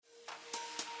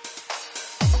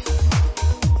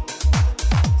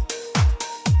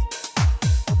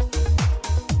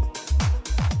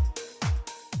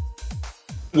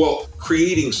Well,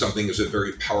 creating something is a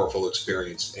very powerful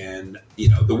experience, and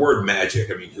the word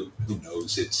magic. I mean, who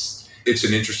knows? It's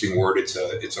an interesting word. It's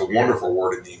a wonderful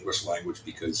word in the English language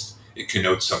because it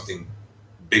connotes something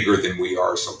bigger than we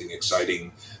are, something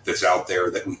exciting that's out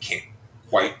there that we can't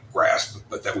quite grasp,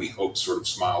 but that we hope sort of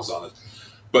smiles on us.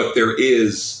 But there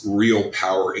is real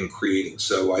power in creating.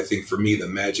 So I think for me, the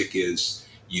magic is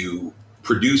you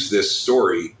produce this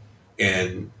story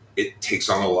and it takes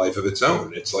on a life of its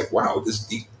own. It's like, wow,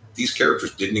 these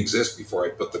characters didn't exist before I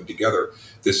put them together.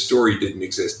 This story didn't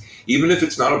exist. Even if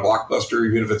it's not a blockbuster,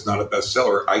 even if it's not a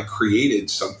bestseller, I created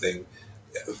something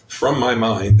from my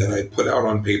mind that I put out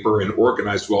on paper and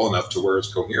organized well enough to where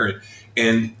it's coherent.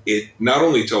 And it not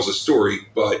only tells a story,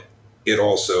 but it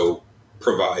also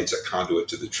provides a conduit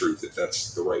to the truth, if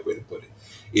that's the right way to put it.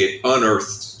 It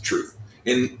unearths truth.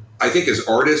 And I think as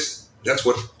artists, that's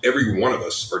what every one of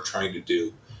us are trying to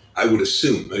do. I would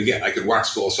assume, again, I could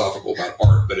wax philosophical about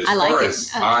art, but as far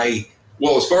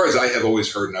as I have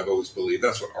always heard and I've always believed,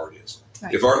 that's what art is.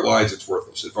 Right. If art lies, it's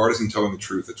worthless. If art isn't telling the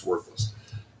truth, it's worthless.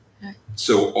 Right.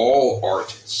 So all art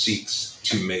seeks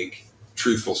to make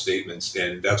truthful statements,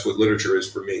 and that's what literature is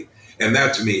for me. And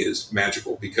that to me is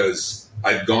magical because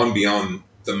I've gone beyond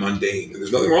the mundane, and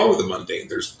there's nothing wrong with the mundane.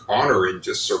 There's honor in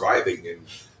just surviving and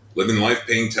living life,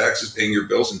 paying taxes, paying your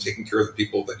bills, and taking care of the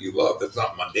people that you love. That's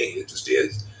not mundane, it just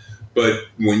is. But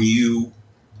when you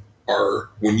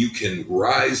can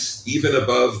rise even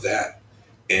above that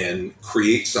and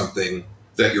create something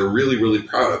that you're really, really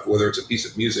proud of, whether it's a piece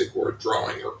of music or a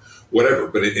drawing or whatever,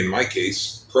 but in my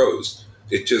case, prose,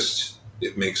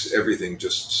 it makes everything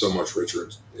just so much richer,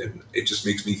 and it just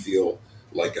makes me feel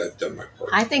like I've done my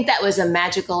part. I think that was a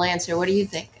magical answer. What do you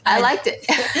think? I liked it.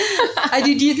 I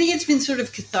do. Do you think it's been sort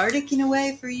of cathartic in a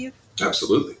way for you?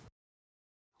 Absolutely.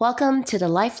 Welcome to the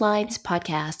Lifelines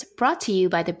podcast, brought to you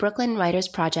by the Brooklyn Writers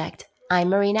Project. I'm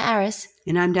Marina Aris.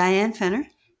 And I'm Diane Fenner.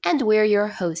 And we're your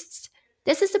hosts.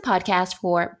 This is the podcast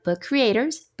for book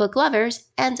creators, book lovers,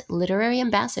 and literary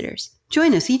ambassadors.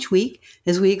 Join us each week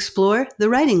as we explore the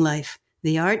writing life,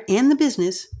 the art, and the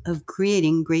business of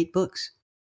creating great books.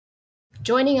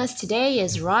 Joining us today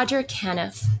is Roger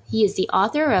Caniff. He is the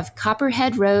author of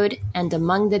Copperhead Road and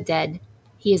Among the Dead.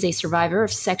 He is a survivor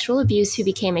of sexual abuse who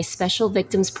became a special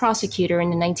victims prosecutor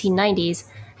in the 1990s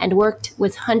and worked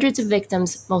with hundreds of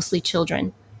victims, mostly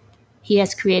children. He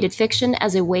has created fiction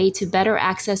as a way to better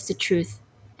access the truth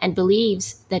and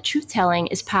believes that truth-telling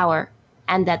is power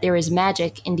and that there is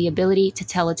magic in the ability to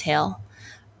tell a tale.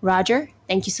 Roger,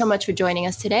 thank you so much for joining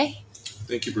us today.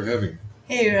 Thank you for having me.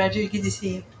 Hey, Roger. Good to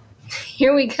see you.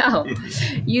 Here we go.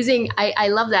 I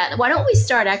love that. Why don't we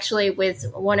start actually with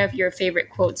one of your favorite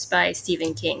quotes by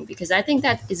Stephen King, because I think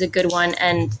that is a good one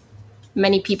and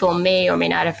many people may or may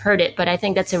not have heard it, but I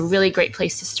think that's a really great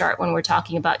place to start when we're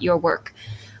talking about your work,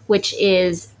 which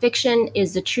is fiction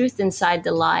is the truth inside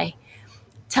the lie.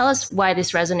 Tell us why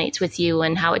this resonates with you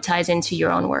and how it ties into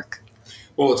your own work.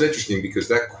 Well, it's interesting because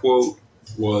that quote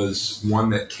was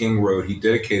one that King wrote. He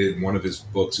dedicated one of his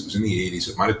books. It was in the 80s.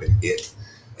 It might have been It.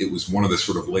 It was one of the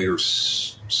sort of later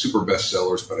super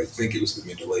bestsellers, but I think it was the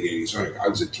mid to late 80s. Anyway, I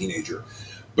was a teenager,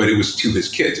 but it was to his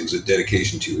kids. It was a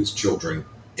dedication to his children.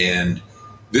 And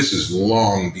this is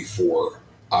long before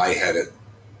I had a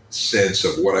sense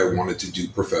of what I wanted to do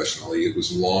professionally. It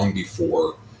was long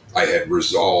before I had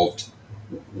resolved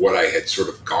what I had sort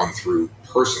of gone through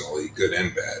personally, good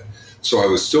and bad. So I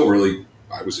was still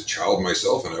I was a child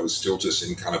myself, and I was still just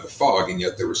in kind of a fog. And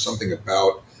yet there was something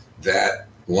about that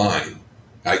line.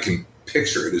 I can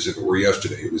picture it as if it were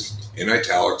yesterday. It was in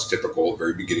italics, typical,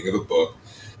 very beginning of a book.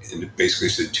 And it basically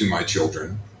said, to my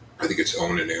children. I think it's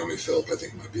Owen and Naomi Philip, I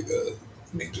think might be the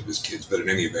names of his kids. But in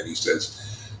any event, he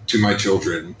says, to my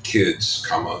children, kids,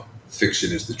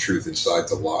 fiction is the truth inside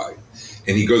the lie.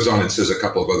 And he goes on and says a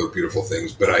couple of other beautiful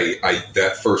things. But I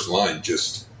that first line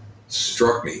just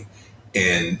struck me.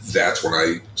 And that's when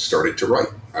I started to write.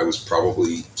 I was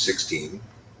probably 16.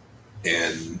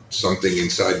 And something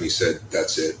inside me said,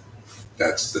 that's it.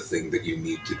 That's the thing that you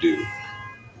need to do.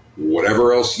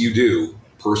 Whatever else you do,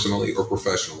 personally or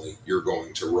professionally, you're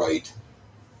going to write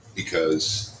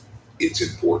because it's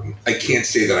important. I can't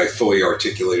say that I fully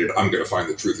articulated, I'm going to find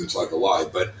the truth inside the lie,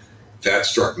 but that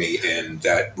struck me and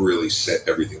that really set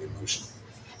everything in motion.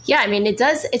 Yeah, I mean,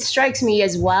 it strikes me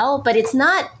as well, but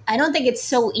I don't think it's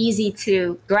so easy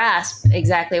to grasp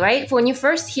exactly, right? When you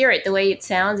first hear it, the way it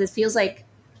sounds, it feels like,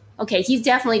 okay, he's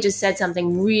definitely just said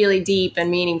something really deep and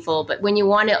meaningful. But when you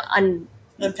want to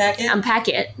unpack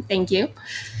it, thank you.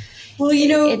 Well,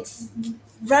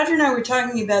 Roger and I were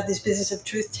talking about this business of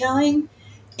truth-telling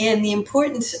and the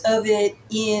importance of it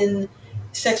in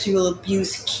sexual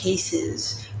abuse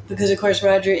cases. because of course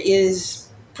Roger is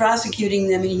prosecuting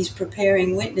them and he's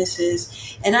preparing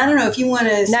witnesses. And I don't know if you want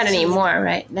to... Not anymore,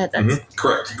 right? That's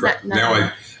Correct. Not now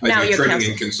I do training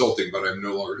counsel. and consulting, but I'm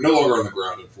no longer on the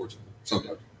ground, unfortunately.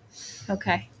 Sometimes.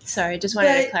 Okay. Sorry, just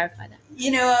wanted to clarify that.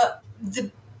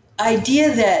 The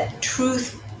idea that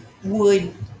truth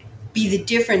would be the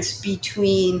difference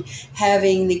between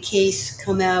having the case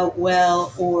come out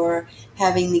well or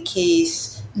having the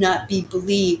case not be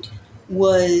believed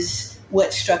was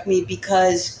what struck me,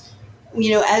 because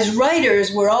as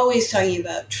writers, we're always talking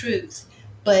about truth,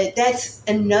 but that's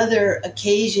another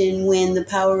occasion when the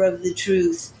power of the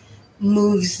truth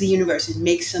moves the universe. It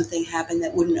makes something happen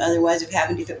that wouldn't otherwise have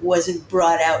happened if it wasn't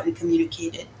brought out and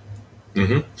communicated.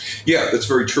 Mm-hmm. Yeah, that's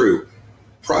very true.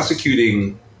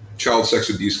 Prosecuting child sex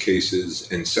abuse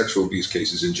cases and sexual abuse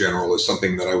cases in general is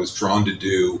something that I was drawn to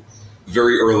do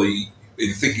very early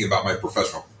in thinking about my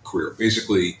professional career.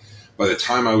 Basically, by the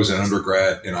time I was an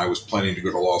undergrad and I was planning to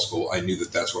go to law school, I knew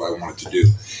that that's what I wanted to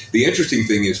do. The interesting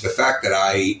thing is the fact that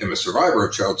I am a survivor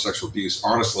of child sexual abuse.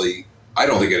 Honestly, I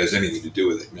don't think it has anything to do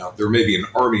with it. Now, there may be an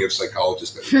army of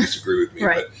psychologists that would disagree with me,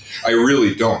 right. But I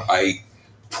really don't. I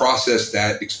processed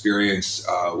that experience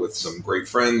with some great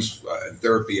friends in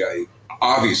therapy.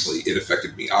 Obviously, it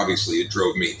affected me. Obviously, it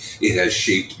drove me. It has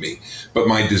shaped me. But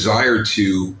my desire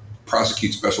to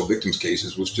prosecute special victims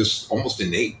cases was just almost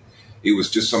innate. It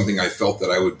was just something I felt that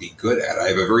I would be good at. I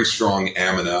have a very strong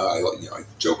amina. I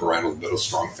joke around a little bit of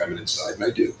strong feminine side, and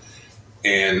I do.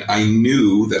 And I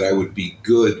knew that I would be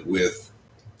good with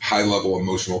high-level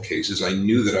emotional cases. I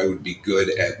knew that I would be good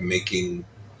at making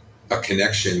a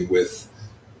connection with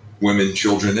women,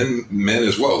 children, and men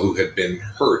as well who had been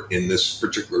hurt in this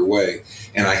particular way.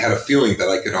 And I had a feeling that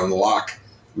I could unlock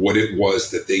what it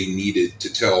was that they needed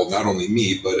to tell not only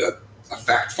me, but a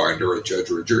fact finder, a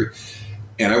judge, or a jury.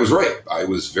 And I was right. I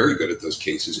was very good at those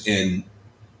cases. And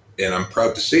I'm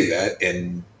proud to say that.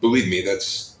 And believe me,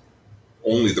 that's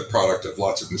only the product of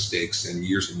lots of mistakes and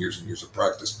years and years and years of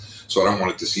practice. So I don't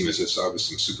want it to seem as if I was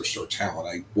some superstar talent.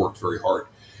 I worked very hard.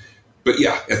 But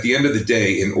yeah, at the end of the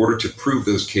day, in order to prove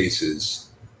those cases,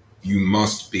 you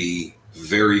must be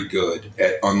very good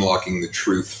at unlocking the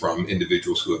truth from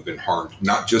individuals who have been harmed,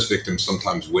 not just victims,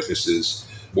 sometimes witnesses,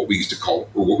 what we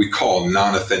call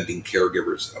non-offending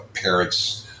caregivers,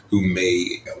 parents who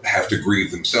may have to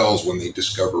grieve themselves when they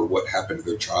discover what happened to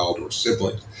their child or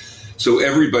sibling. So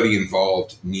everybody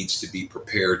involved needs to be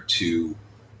prepared to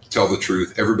tell the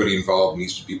truth. Everybody involved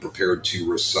needs to be prepared to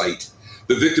recite.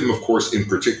 The victim, of course, in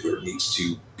particular, needs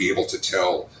to be able to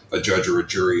tell a judge or a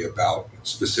jury about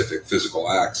specific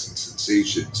physical acts and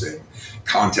sensations and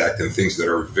contact and things that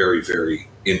are very, very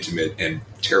intimate and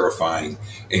terrifying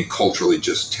and culturally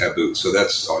just taboo. So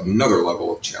that's another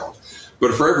level of challenge.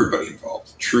 But for everybody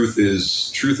involved, truth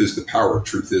is the power.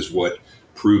 Truth is what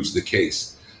proves the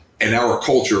case. And our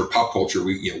culture, pop culture,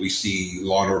 we see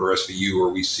Law and Order SVU,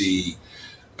 or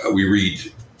we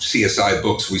read CSI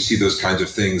books, we see those kinds of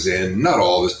things, and not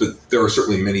all of us, but there are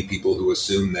certainly many people who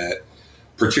assume that,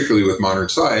 particularly with modern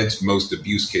science, most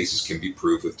abuse cases can be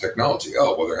proved with technology.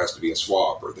 Oh, well, there has to be a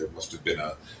swab, or there must have been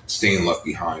a stain left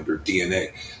behind, or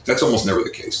DNA. That's almost never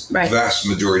the case. Right. The vast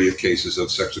majority of cases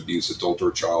of sex abuse, adult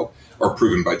or child, are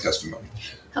proven by testimony.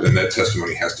 Okay. And that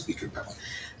testimony has to be compelling.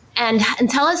 And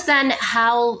tell us then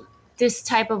how this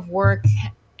type of work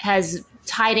has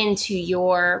tied into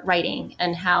your writing,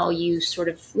 and how you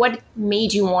what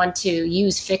made you want to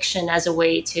use fiction as a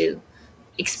way to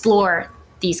explore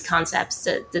these concepts,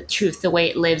 the truth, the way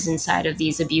it lives inside of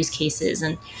these abuse cases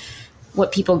and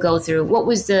what people go through. What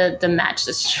was the match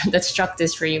that struck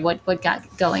this for you? What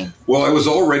got going? Well, I was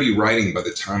already writing by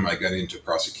the time I got into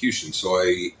prosecution. So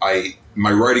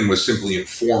my writing was simply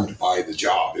informed by the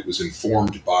job. It was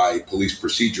informed by police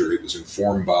procedure. It was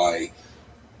informed by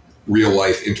real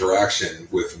life interaction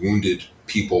with wounded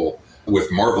people,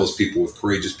 with marvelous people, with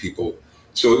courageous people.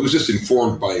 So it was just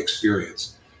informed by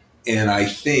experience. And I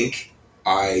think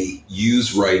I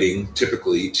use writing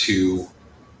typically to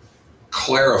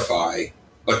clarify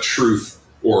a truth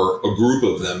or a group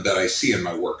of them that I see in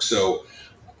my work. So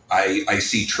I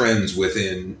see trends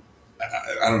within,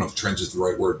 I don't know if trends is the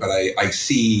right word, but I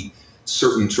see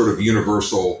certain sort of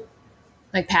universal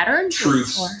like patterns?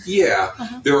 Truths. Yeah.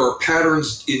 Uh-huh. There are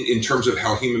patterns in terms of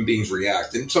how human beings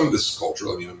react. And some of this is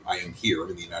cultural. I mean, I am here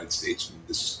in the United States.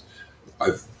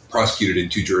 I've prosecuted in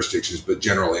 2 jurisdictions, but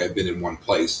generally I've been in one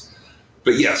place.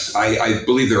 But yes, I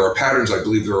believe there are patterns. I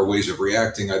believe there are ways of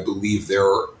reacting. I believe there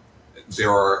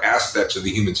are aspects of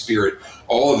the human spirit.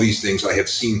 All of these things I have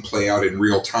seen play out in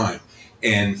real time.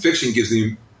 And fiction gives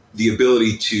me the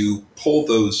ability to pull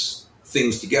those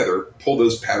things together, pull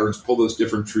those patterns, pull those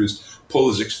different truths, pull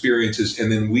those experiences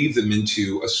and then weave them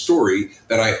into a story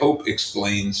that I hope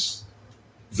explains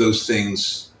those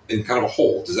things in kind of a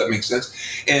whole. Does that make sense?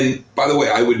 And by the way,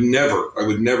 I would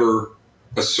never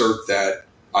assert that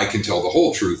I can tell the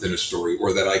whole truth in a story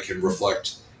or that I can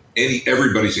reflect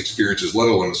everybody's experiences, let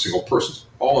alone a single person's.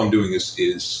 All I'm doing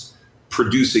is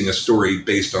producing a story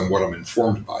based on what I'm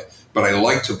informed by. But I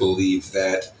like to believe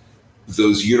that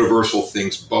those universal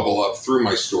things bubble up through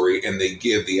my story and they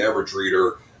give the average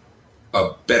reader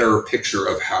a better picture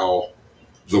of how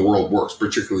the world works,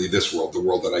 particularly this world, the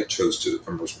world that I chose to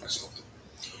immerse myself in.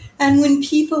 And when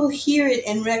people hear it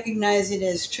and recognize it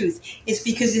as truth, it's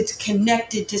because it's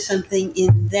connected to something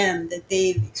in them that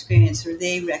they've experienced or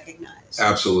they recognize.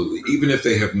 Absolutely. Even if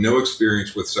they have no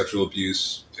experience with sexual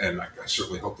abuse, and I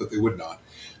certainly hope that they would not,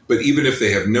 but even if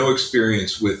they have no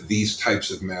experience with these types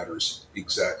of matters,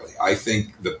 exactly, I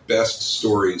think the best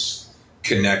stories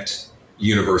connect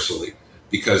universally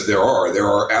because there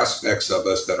are aspects of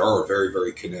us that are very,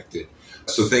 very connected.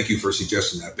 So thank you for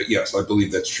suggesting that. But yes, I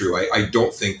believe that's true. I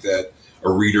don't think that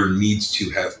a reader needs to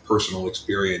have personal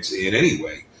experience in any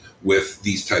way with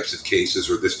these types of cases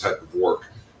or this type of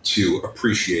work to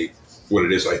appreciate what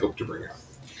it is I hope to bring out.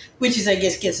 Which is, I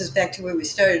guess, gets us back to where we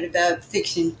started about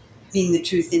fiction being the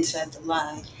truth inside the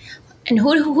lie. And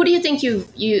who do you think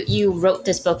you wrote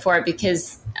this book for?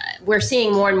 Because we're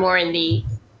seeing more and more in the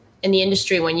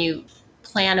industry when you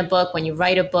plan a book, when you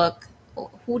write a book,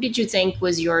 who did you think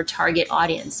was your target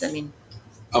audience? I mean,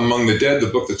 Among the Dead, the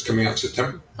book that's coming out in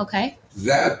September. Okay.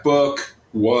 That book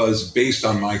was based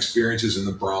on my experiences in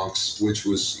the Bronx, which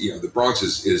was, the Bronx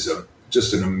is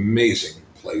just an amazing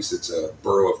place. It's a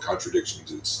borough of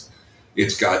contradictions.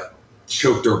 It's got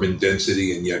choked urban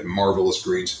density and yet marvelous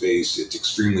green space. It's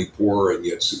extremely poor and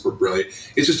yet super brilliant.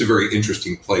 It's just a very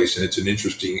interesting place, and it's an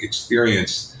interesting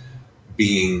experience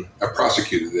being a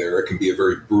prosecutor there. It can be a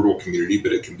very brutal community,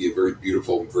 but it can be a very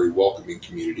beautiful and very welcoming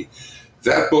community.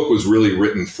 That book was really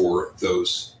written for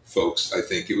those folks, I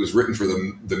think. It was written for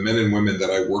the men and women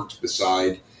that I worked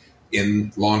beside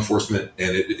in law enforcement,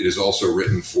 and it is also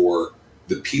written for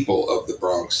the people of the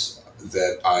Bronx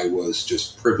that I was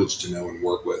just privileged to know and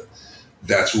work with.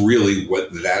 That's really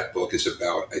what that book is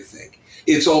about, I think.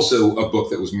 It's also a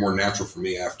book that was more natural for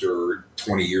me after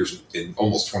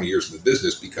almost 20 years in the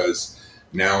business, because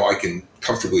now I can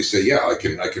comfortably say, yeah, I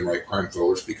can write crime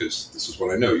thrillers because this is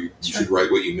what I know. You should write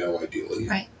what you know, ideally.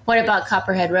 Right. What about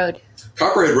Copperhead Road?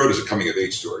 Copperhead Road is a coming of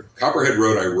age story. Copperhead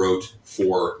Road I wrote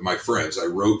for my friends. I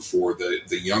wrote for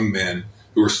the young men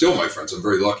who are still my friends. I'm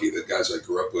very lucky, the guys I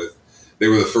grew up with. They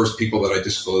were the first people that I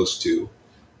disclosed to.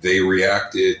 They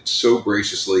reacted so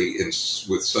graciously and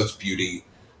with such beauty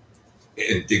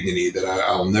and dignity that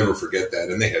I'll never forget that.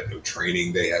 And they had no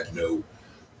training. They had no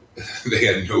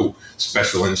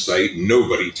special insight.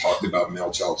 Nobody talked about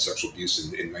male-child sexual abuse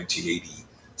in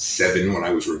 1987 when I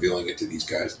was revealing it to these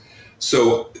guys.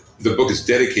 So the book is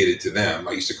dedicated to them.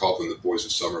 I used to call them the Boys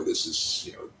of Summer. This is,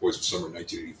 Boys of Summer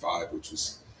 1985, which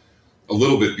was a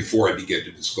little bit before I began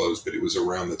to disclose, but it was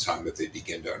around the time that they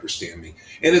began to understand me.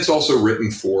 And it's also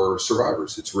written for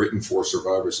survivors. It's written for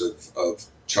survivors of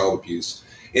child abuse.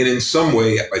 And in some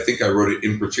way, I think I wrote it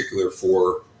in particular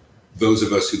for those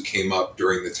of us who came up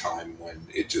during the time when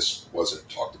it just wasn't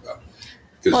talked about.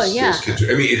 Because those kids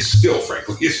it's still,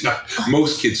 frankly, it's not,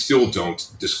 most kids still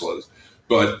don't disclose.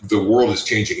 But the world is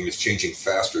changing, and it's changing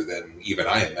faster than even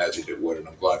I imagined it would, and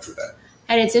I'm glad for that.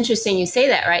 And it's interesting you say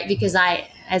that, right? Because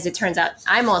as it turns out,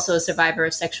 I'm also a survivor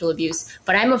of sexual abuse,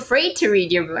 but I'm afraid to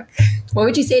read your book. What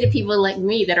would you say to people like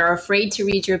me that are afraid to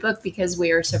read your book because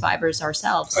we are survivors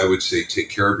ourselves? I would say take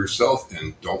care of yourself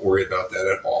and don't worry about that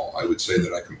at all. I would say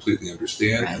that I completely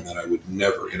understand, and that I would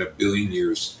never in a billion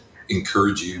years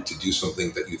encourage you to do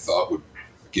something that you thought would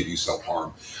give you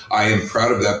self-harm. I am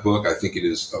proud of that book. I think it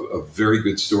is a very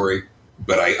good story.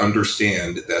 But I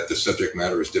understand that the subject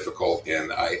matter is difficult,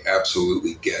 and I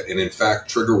absolutely get. And in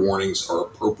fact, trigger warnings are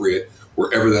appropriate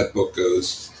wherever that book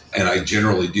goes. And I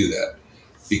generally do that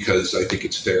because I think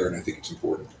it's fair and I think it's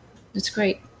important. That's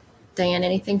great. Diane,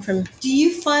 anything from... Do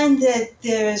you find that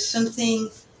there's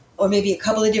something, or maybe a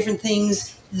couple of different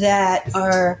things that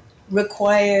are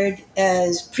required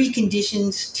as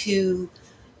preconditions to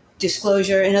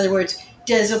disclosure? In other words,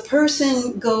 does a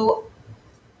person go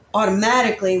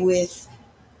automatically with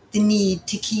the need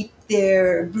to keep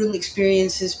their brutal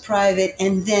experiences private,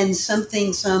 and then some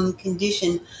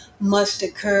condition must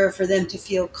occur for them to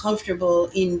feel comfortable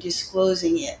in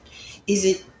disclosing it? Is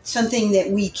it something that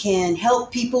we can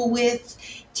help people with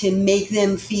to make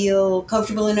them feel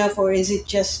comfortable enough, or is it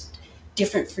just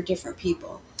different for different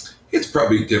people? It's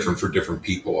probably different for different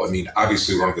people. I mean,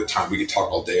 obviously, we don't have the time. We could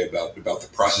talk all day about the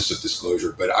process of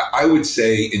disclosure. But I would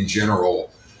say, in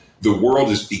general, the world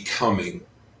is becoming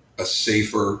a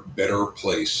safer, better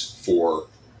place for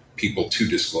people to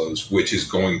disclose, which is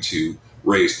going to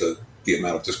raise the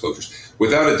amount of disclosures.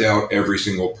 Without a doubt, every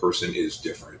single person is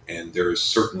different. And there is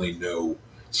certainly no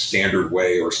standard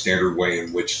way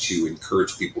in which to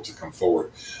encourage people to come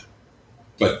forward.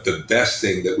 But the best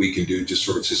thing that we can do just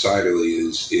sort of societally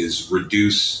is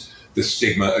reduce the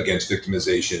stigma against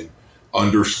victimization,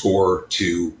 underscore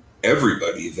to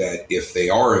everybody that if they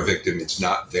are a victim, it's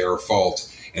not their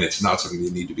fault and it's not something they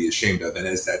need to be ashamed of. And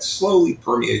as that slowly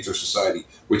permeates our society,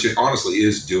 which it honestly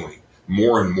is doing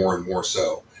more and more and more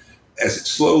so, as it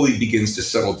slowly begins to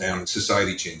settle down and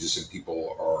society changes and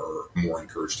people are more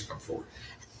encouraged to come forward.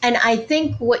 And I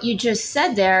think what you just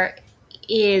said there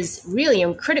is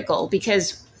really critical,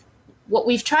 because what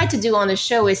we've tried to do on the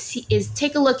show is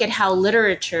take a look at how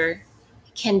literature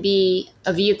can be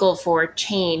a vehicle for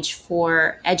change,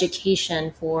 for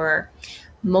education, for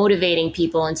motivating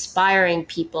people, inspiring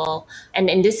people, and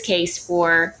in this case,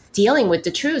 for dealing with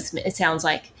the truth, it sounds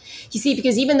like. You see,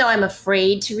 because even though I'm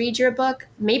afraid to read your book,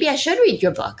 maybe I should read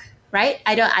your book, right?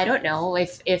 I don't know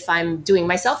if I'm doing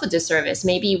myself a disservice.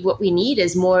 Maybe what we need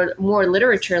is more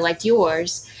literature like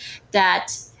yours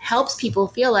that helps people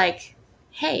feel like,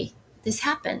 hey, this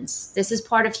happens. This is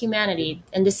part of humanity,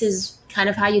 and this is kind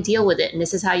of how you deal with it, and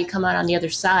this is how you come out on the other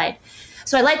side.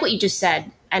 So I like what you just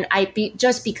said, and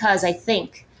just because I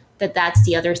think that that's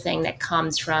the other thing that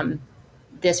comes from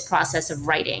this process of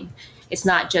writing. It's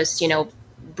not just,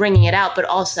 bringing it out, but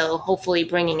also hopefully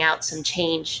bringing out some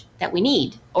change that we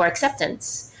need, or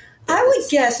acceptance. I would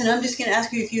guess, and I'm just going to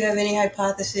ask you if you have any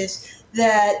hypothesis,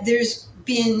 that there's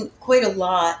been quite a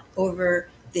lot over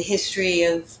the history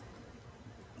of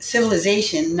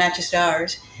civilization, not just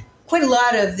ours, quite a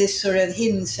lot of this sort of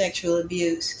hidden sexual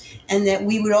abuse, and that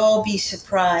we would all be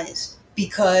surprised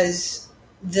because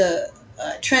the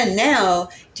trend now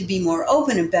to be more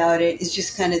open about it is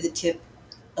just kind of the tip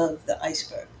of the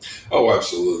iceberg. Oh,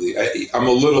 absolutely.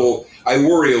 I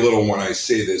worry a little when I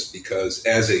say this, because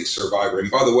as a survivor,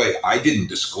 and by the way, I didn't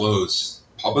disclose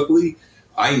publicly.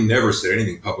 I never said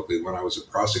anything publicly when I was a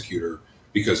prosecutor,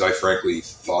 because I frankly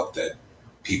thought that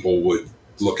people would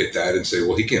look at that and say,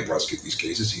 well, he can't prosecute these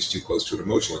cases. He's too close to it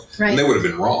emotionally. Right. And they would have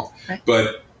been wrong. Right.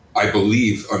 But I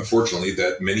believe, unfortunately,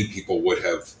 that many people would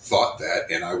have thought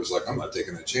that. And I was like, I'm not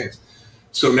taking that chance.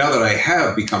 So now that I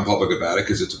have become public about it,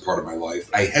 because it's a part of my life,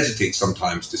 I hesitate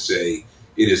sometimes to say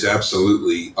it is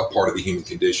absolutely a part of the human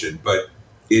condition, but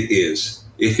it is.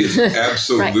 It is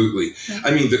absolutely. Right.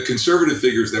 I mean, the conservative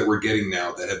figures that we're getting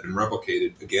now that have been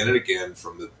replicated again and again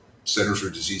from the Centers for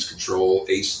Disease Control,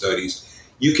 ACE studies,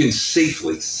 you can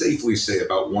safely say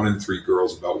about 1 in 3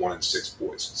 girls, about 1 in 6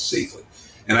 boys, safely.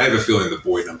 And I have a feeling the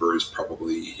boy number is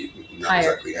probably not higher,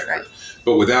 exactly accurate. Right.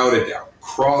 But without a doubt,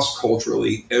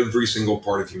 cross-culturally, every single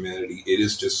part of humanity, it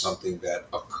is just something that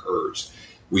occurs.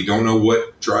 We don't know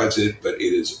what drives it, but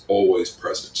it is always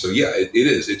present. So yeah, it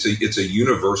is. It's a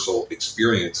universal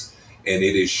experience, and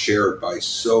it is shared by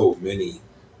so many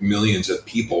millions of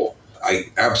people. I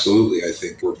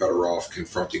think we're better off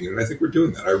confronting it, and I think we're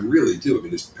doing that. I really do. I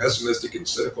mean, as pessimistic and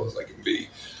cynical as I can be,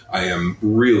 I am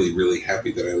really, really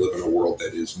happy that I live in a world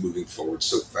that is moving forward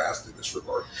so fast in this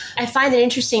regard. I find it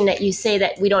interesting that you say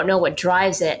that we don't know what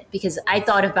drives it, because I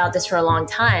thought about this for a long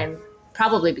time,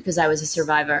 probably because I was a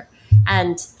survivor.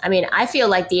 And I mean, I feel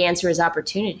like the answer is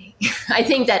opportunity. I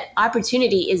think that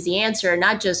opportunity is the answer,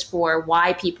 not just for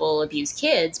why people abuse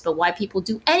kids, but why people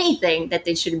do anything that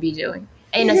they shouldn't be doing.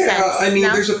 In a sense. I mean,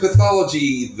 there's a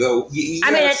pathology, though. Yes.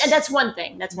 I mean, and that's one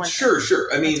thing. Sure.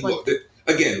 I mean, look,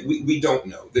 again, we don't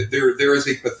know. That there is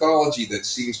a pathology that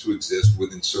seems to exist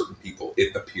within certain people,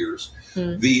 it appears.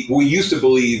 We used to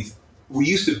believe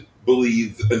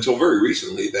until very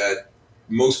recently that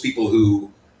most people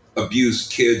who abuse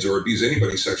kids or abuse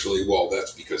anybody sexually, well,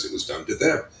 that's because it was done to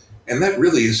them. And that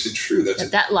really isn't true.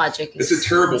 That logic is... It's a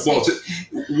terrible... Well,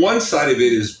 one side of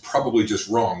it is probably just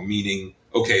wrong, meaning,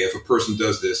 okay, if a person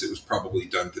does this, it was probably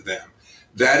done to them.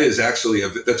 That is actually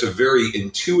that's a very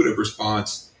intuitive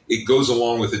response. It goes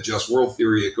along with a just world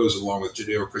theory. It goes along with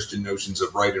Judeo-Christian notions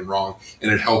of right and wrong,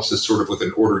 and it helps us sort of with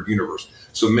an ordered universe.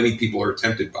 So many people are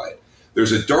tempted by it.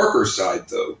 There's a darker side,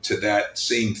 though, to that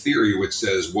same theory, which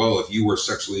says, well, if you were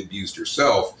sexually abused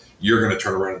yourself, you're going to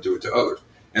turn around and do it to others.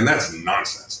 And that's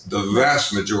nonsense. The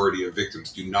vast majority of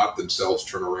victims do not themselves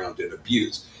turn around and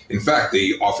abuse. In fact,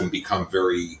 they often become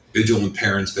very vigilant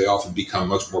parents. They often become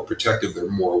much more protective. They're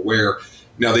more aware.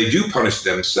 Now, they do punish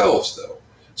themselves, though.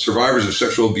 survivors of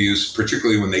sexual abuse,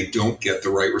 particularly when they don't get the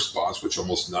right response, which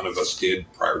almost none of us did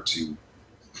prior to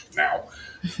now,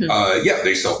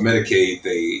 they self-medicate,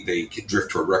 they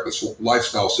drift toward reckless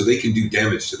lifestyle, so they can do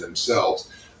damage to themselves.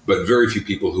 But very few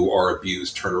people who are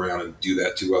abused turn around and do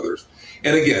that to others.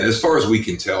 And again, as far as we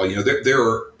can tell,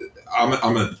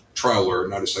 I'm a trial lawyer,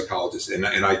 not a psychologist, and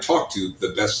I talk to the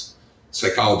best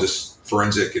psychologists,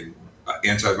 forensic and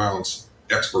anti-violence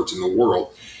experts in the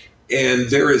world. And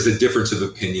there is a difference of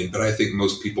opinion, but I think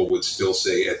most people would still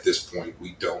say at this point,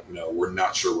 we don't know. We're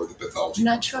not sure where the pathology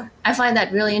Not sure. I find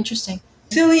that really interesting.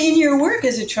 So in your work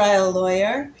as a trial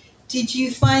lawyer, did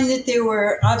you find that there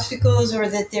were obstacles or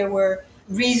that there were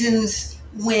reasons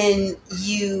when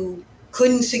you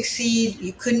couldn't succeed,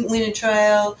 you couldn't win a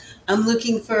trial? I'm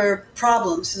looking for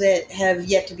problems that have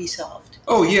yet to be solved.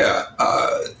 Oh, yeah.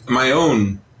 My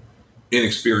own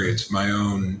inexperience, my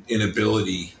own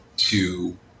inability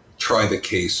to try the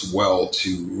case well,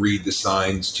 to read the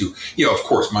signs, to, of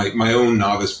course, my own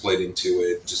novice played into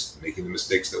it, just making the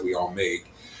mistakes that we all make.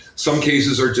 Some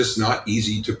cases are just not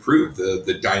easy to prove.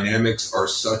 The dynamics are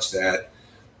such that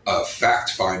a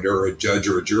fact finder or a judge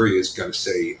or a jury is going to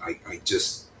say,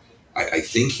 I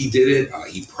think he did it.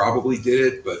 He probably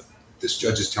did it, but this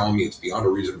judge is telling me it's beyond a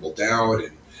reasonable doubt.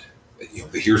 And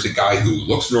here's a guy who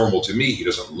looks normal to me. He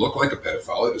doesn't look like a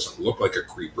pedophile. He doesn't look like a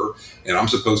creeper. And I'm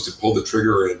supposed to pull the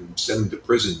trigger and send him to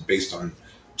prison based on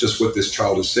just what this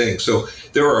child is saying. So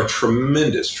there are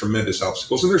tremendous, tremendous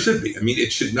obstacles, and there should be. I mean,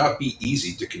 it should not be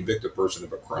easy to convict a person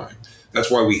of a crime. That's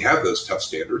why we have those tough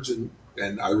standards, and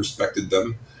I respected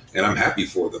them, and I'm happy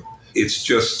for them. It's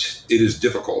just, it is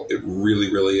difficult. It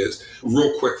really, really is.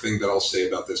 Real quick thing that I'll say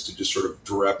about this to just sort of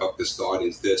to wrap up this thought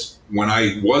is this. When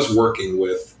I was working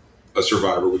with a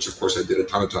survivor, which of course I did a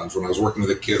ton of times, when I was working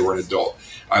with a kid or an adult,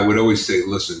 I would always say,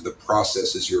 listen, the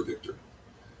process is your victory.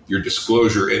 Your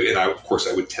disclosure, and of course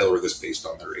I would tailor this based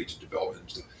on their age of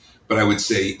development, but I would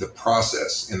say the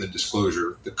process and the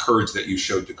disclosure, the courage that you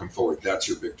showed to come forward, that's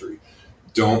your victory.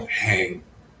 Don't hang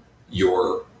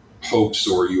your hopes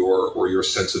or your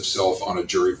sense of self on a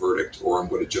jury verdict or on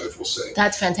what a judge will say.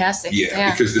 That's fantastic.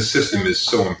 Yeah. Because the system is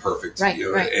so imperfect. Right.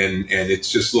 And it's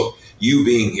just, look, you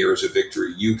being here is a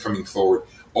victory, you coming forward,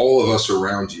 all of us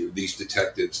around you, these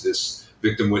detectives, this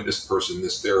victim witness person,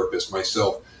 this therapist,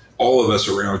 myself, all of us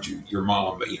around you, your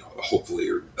mom, hopefully,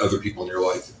 or other people in your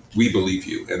life, we believe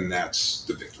you, and that's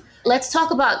the victory. Let's talk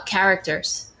about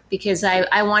characters, because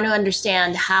I want to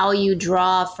understand how you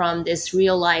draw from this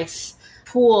real life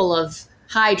pool of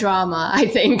high drama, I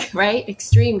think, right?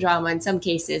 Extreme drama in some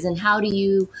cases. And how do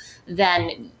you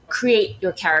then create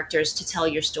your characters to tell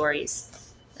your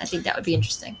stories? I think that would be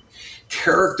interesting.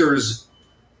 Characters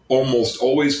almost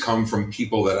always come from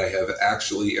people that I have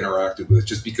actually interacted with,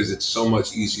 just because it's so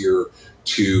much easier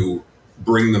to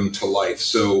bring them to life.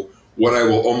 So what I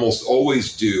will almost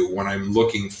always do when I'm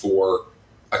looking for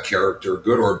a character,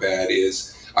 good or bad,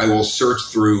 is I will search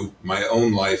through my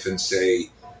own life and say,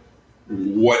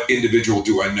 what individual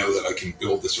do I know that I can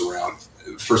build this around?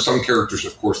 For some characters,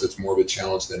 of course, that's more of a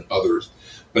challenge than others,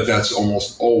 but that's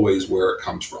almost always where it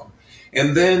comes from.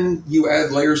 And then you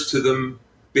add layers to them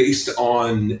based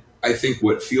on, I think,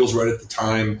 what feels right at the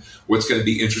time, what's going to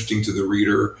be interesting to the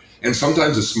reader. And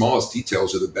sometimes the smallest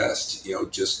details are the best.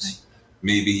 Just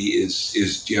maybe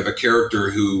is do you have a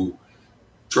character who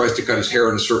tries to cut his hair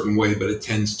in a certain way, but it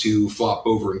tends to flop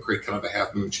over and create kind of a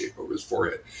half moon shape over his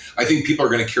forehead. I think people are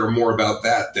going to care more about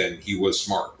that than he was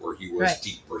smart or he was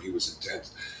deep or he was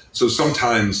intense. So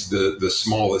sometimes the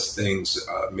smallest things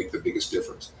make the biggest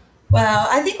difference. Wow,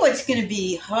 I think what's going to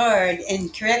be hard,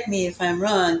 and correct me if I'm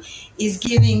wrong, is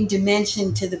giving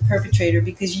dimension to the perpetrator,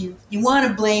 because you want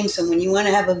to blame someone, you want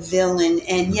to have a villain,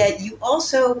 and yet you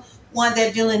also want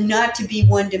that villain not to be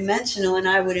one-dimensional. And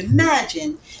I would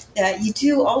imagine that you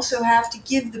do also have to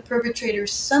give the perpetrator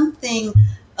something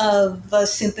of a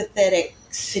sympathetic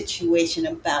situation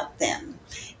about them.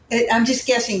 I'm just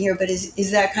guessing here, but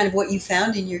is that kind of what you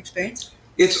found in your experience?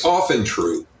 It's often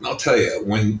true. And I'll tell you,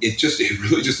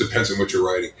 it really just depends on what you're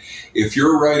writing. If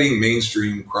you're writing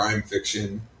mainstream crime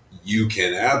fiction, you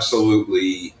can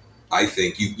absolutely, I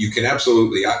think, you can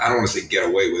absolutely, I don't want to say get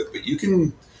away with, but you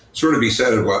can sort of be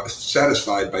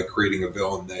satisfied by creating a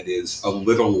villain that is a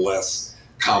little less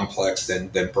complex than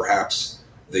perhaps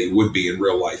they would be in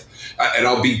real life. And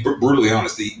I'll be brutally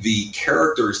honest, the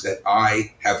characters that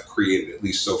I have created, at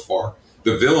least so far,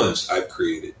 the villains I've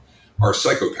created, are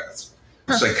psychopaths.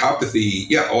 Psychopathy,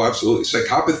 absolutely.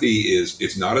 Psychopathy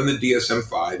it's not in the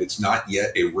DSM-5. It's not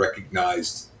yet a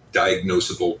recognized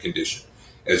diagnosable condition.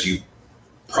 As you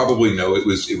probably know, it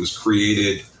was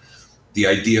created the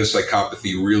idea of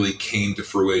psychopathy really came to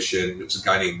fruition. It was a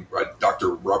guy named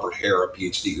Dr. Robert Hare, a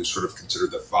PhD, who's sort of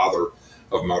considered the father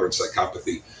of modern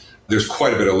psychopathy. There's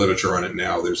quite a bit of literature on it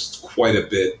now. There's quite a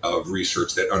bit of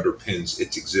research that underpins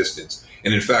its existence.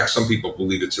 And in fact, some people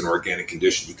believe it's an organic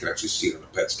condition. You can actually see it on a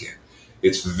PET scan.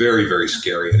 It's very, very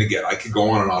scary. And again, I could go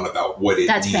on and on about what it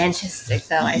That's means. fantastic,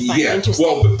 though. I find it interesting.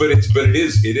 Well, but it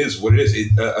is what it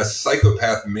is. A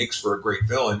psychopath makes for a great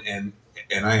villain, and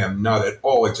I am not at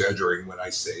all exaggerating when I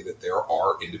say that there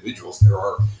are individuals, there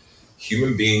are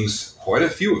human beings, quite a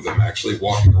few of them actually,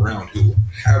 walking around who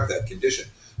have that condition.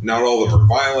 Not all of them are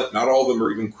violent. Not all of them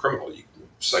are even criminal.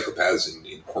 Psychopaths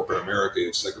in corporate America, you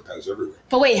have psychopaths everywhere.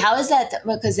 But wait, how is that?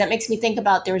 Because that makes me think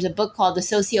about, there was a book called The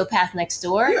Sociopath Next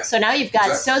Door. Yeah, so now you've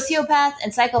got sociopath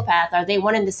and psychopath. Are they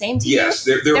one and the same to you? Yes.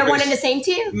 They're one and the same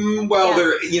to you? Well,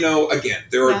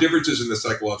 there are differences in the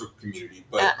psychological community,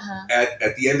 but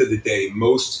at the end of the day,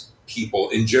 most people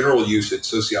in general use that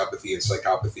sociopathy and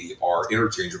psychopathy are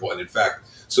interchangeable. And in fact,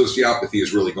 sociopathy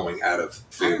is really going out of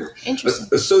favor. Interesting.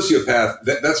 A sociopath,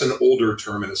 that's an older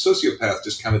term, and a sociopath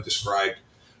just kind of described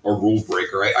a rule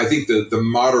breaker. I think the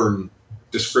modern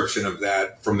description of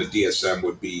that from the DSM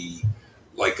would be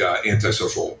like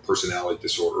antisocial personality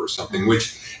disorder or something,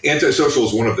 which antisocial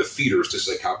is one of the feeders to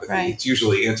psychopathy. Right. It's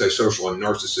usually antisocial and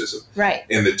narcissism. Right.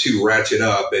 And the two ratchet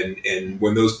up. And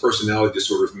when those personality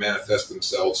disorders manifest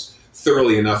themselves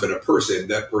thoroughly enough in a person,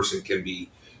 that person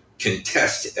can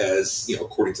test as,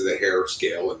 according to the Hare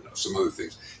scale and some other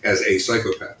things, as a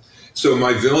psychopath. So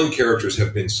my villain characters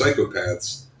have been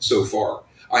psychopaths so far.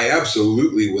 I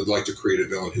absolutely would like to create a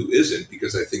villain who isn't,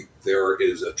 because I think there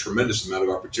is a tremendous amount of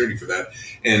opportunity for that.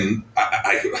 And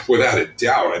I without a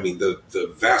doubt, I mean, the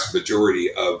vast majority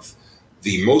of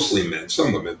the mostly men,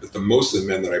 some women, but the mostly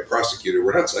men that I prosecuted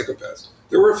were not psychopaths.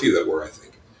 There were a few that were, I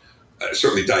think,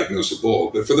 certainly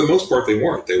diagnosable, but for the most part, they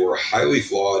weren't. They were highly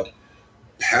flawed,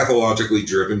 pathologically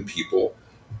driven people.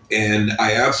 And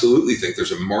I absolutely think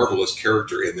there's a marvelous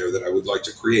character in there that I would like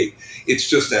to create. It's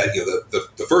just that,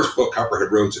 the first book, Copperhead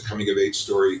Road's a coming of age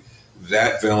story.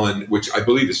 That villain, which I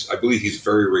believe he's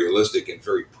very realistic and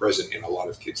very present in a lot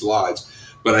of kids' lives,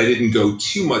 but I didn't go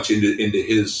too much into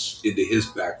his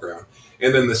background.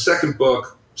 And then the second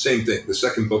book, same thing. The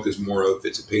second book is more of,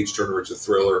 it's a page turner, it's a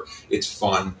thriller, it's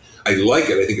fun. I like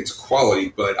it. I think it's a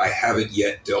quality, but I haven't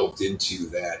yet delved into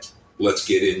that. Let's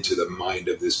get into the mind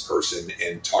of this person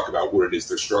and talk about what it is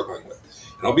they're struggling with.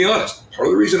 And I'll be honest, part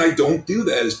of the reason I don't do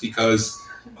that is because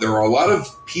there are a lot of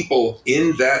people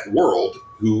in that world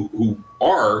who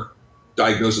are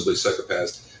diagnosably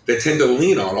psychopaths that tend to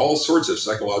lean on all sorts of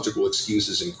psychological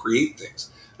excuses and create things.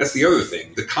 That's the other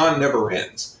thing. The con never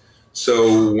ends.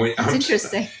 So when That's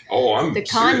interesting. The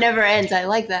con never ends. I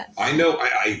like that. I know.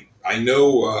 I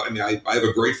know, I have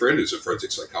a great friend who's a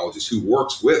forensic psychologist who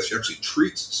works with, she actually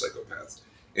treats psychopaths,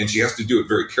 and she has to do it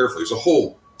very carefully. There's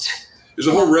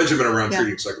a whole regimen around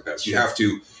treating psychopaths. You have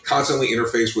to constantly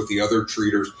interface with the other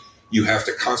treaters. You have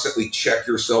to constantly check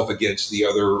yourself against the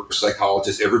other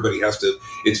psychologists. Everybody has to,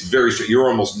 it's very strict. You're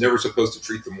almost never supposed to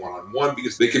treat them one-on-one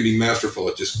because they can be masterful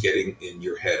at just getting in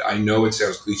your head. I know it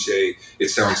sounds cliche. It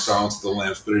sounds Silence of the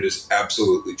Lambs, but it is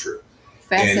absolutely true.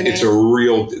 And it's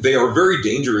they are very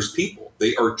dangerous people.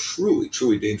 They are truly,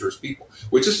 truly dangerous people,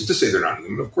 which isn't to say they're not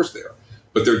human. Of course they are,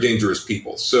 but they're dangerous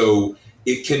people. So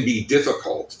it can be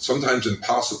difficult, sometimes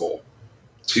impossible,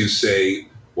 to say,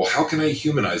 well, how can I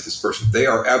humanize this person? They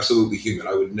are absolutely human.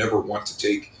 I would never want to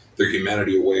take their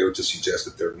humanity away or to suggest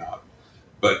that they're not.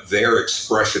 But their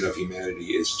expression of humanity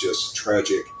is just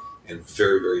tragic and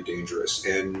very, very dangerous.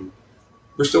 And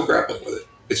we're still grappling with it.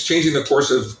 It's changing the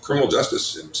course of criminal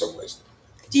justice in some ways.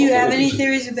 Do you have any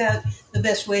theories about the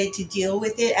best way to deal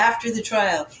with it after the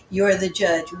trial? You're the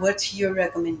judge. What's your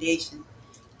recommendation?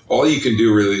 All you can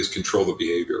do really is control the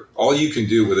behavior. All you can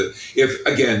do with it. If,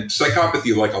 again,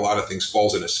 psychopathy, like a lot of things,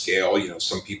 falls in a scale.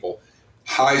 Some people,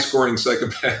 high-scoring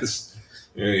psychopaths,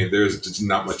 there's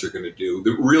not much you're going to do.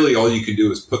 Really, all you can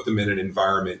do is put them in an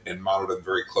environment and monitor them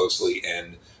very closely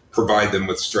and provide them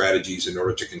with strategies in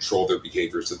order to control their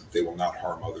behavior so that they will not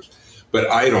harm others. But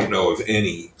I don't know of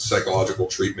any psychological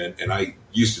treatment, and I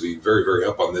used to be very, very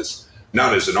up on this,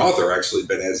 not as an author, actually,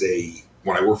 but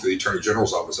when I worked for the Attorney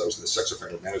General's office, I was in the Sex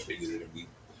Offender Management Unit, and we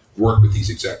worked with these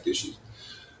exact issues.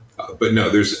 But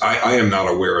no, I am not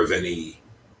aware of any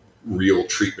real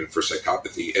treatment for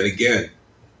psychopathy. And again,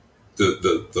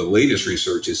 the latest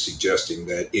research is suggesting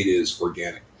that it is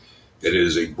organic, that it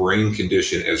is a brain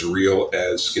condition as real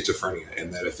as schizophrenia,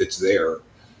 and that if it's there,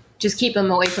 just keep them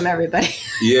away from everybody.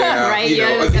 Yeah, right. And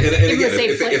again,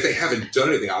 if they haven't done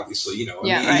anything, obviously, but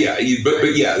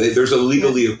there's a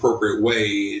legally appropriate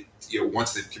way.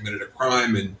 Once they've committed a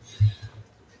crime, and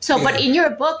So, but in your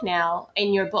book now,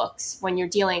 in your books, when you're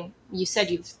dealing, you said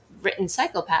you've written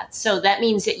psychopaths. So that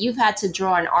means that you've had to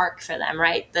draw an arc for them,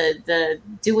 right? The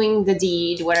doing the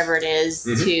deed, whatever it is,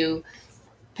 to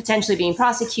potentially being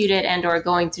prosecuted and or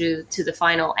going through to the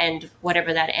final end,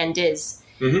 whatever that end is.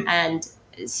 And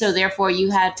so therefore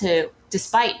you had to,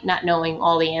 despite not knowing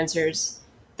all the answers,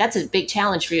 that's a big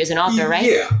challenge for you as an author, right?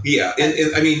 Yeah.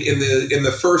 And I mean, in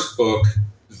the first book,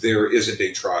 there isn't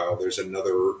a trial. There's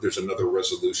another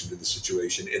resolution to the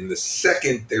situation. In the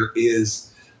second, there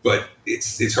is, but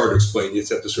it's hard to explain.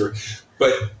 It's at the sort of,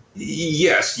 but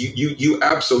yes, you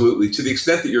absolutely, to the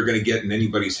extent that you're going to get in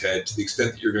anybody's head, to the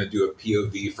extent that you're going to do a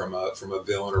POV from a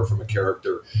villain or from a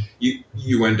character,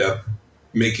 you end up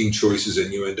making choices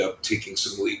and you end up taking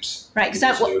some leaps. Right.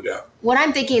 Because what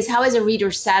I'm thinking is, how is a reader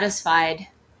satisfied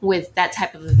with that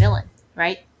type of a villain,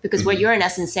 right? Because what you're in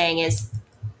essence saying is,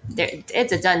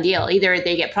 it's a done deal. Either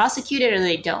they get prosecuted or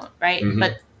they don't, right?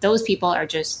 But those people are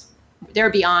just, they're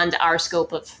beyond our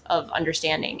scope of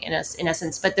understanding in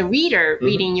essence. But the reader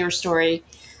reading your story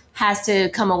has to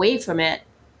come away from it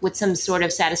with some sort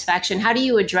of satisfaction. How do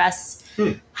you address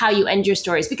how you end your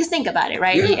stories? Because think about it,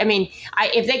 right? I mean,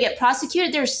 if they get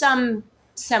prosecuted, there's some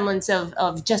semblance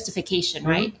of justification,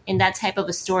 right? In that type of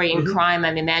a story in crime,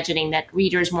 I'm imagining that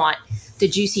readers want the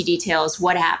juicy details,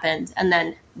 what happened, and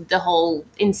then the whole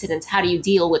incident. How do you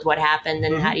deal with what happened,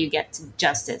 and how do you get to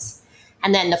justice?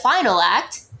 And then the final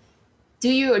act, do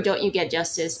you or don't you get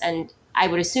justice? And I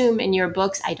would assume in your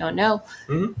books, I don't know,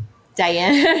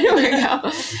 Diane,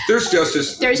 there's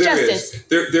justice. There's justice.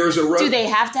 There is a. Do they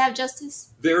have to have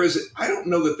justice? There is. I don't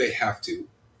know that they have to.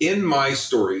 In my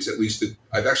stories, at least,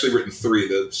 I've actually written 3.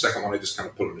 The second one I just kind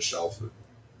of put on the shelf.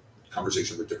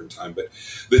 Conversation for a different time, but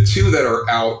the 2 that are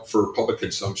out for public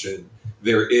consumption,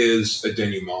 there is a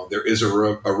denouement, there is a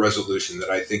resolution that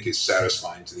I think is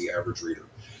satisfying to the average reader.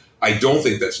 I don't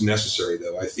think that's necessary,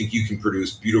 though. I think you can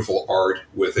produce beautiful art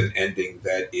with an ending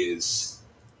that is,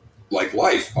 like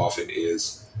life often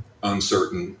is,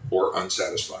 uncertain or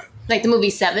unsatisfying. Like the movie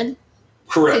Seven?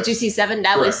 Correct. Did you see Seven?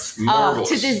 That was marvelous.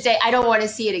 To this day, I don't want to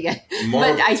see it again,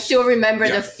 Marvelous. but I still remember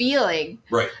the feeling.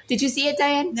 Right. Did you see it,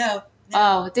 Diane? No.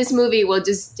 Oh, this movie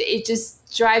it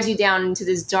just drives you down into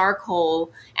this dark hole,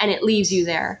 and it leaves you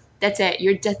there. That's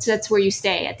it. That's where you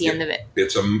stay at the end of it.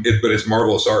 But it's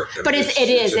marvelous art. But it's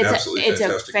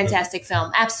a fantastic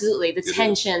film. Absolutely, the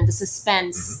tension, the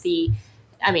suspense,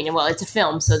 it's a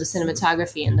film, so the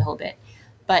cinematography and the whole bit.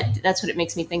 But that's what it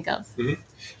makes me think of.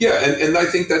 Yeah, and I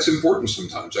think that's important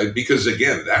sometimes because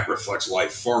again, that reflects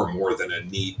life far more than a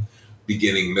neat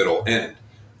beginning, middle, end.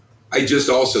 I just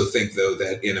also think, though,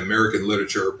 that in American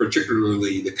literature,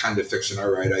 particularly the kind of fiction I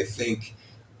write, I think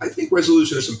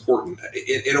resolution is important.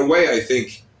 In a way, I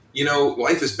think,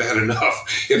 life is bad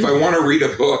enough. If I want to read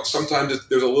a book, sometimes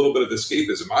there's a little bit of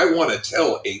escapism. I want to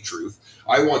tell a truth.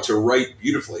 I want to write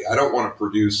beautifully. I don't want to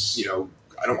produce,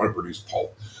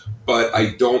 pulp. But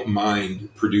I don't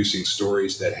mind producing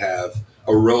stories that have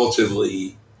a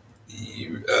relatively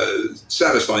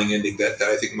satisfying ending that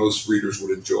I think most readers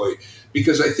would enjoy,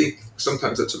 because I think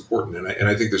sometimes that's important, and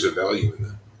I think there's a value in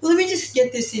that. Well, let me just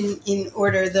get this in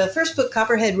order. The first book,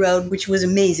 Copperhead Road, which was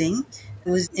amazing, it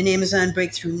was an Amazon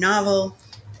breakthrough novel,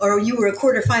 or you were a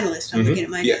quarter finalist. I'm looking at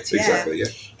my notes. Yeah, exactly. Yeah.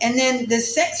 And then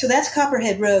so that's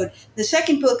Copperhead Road. The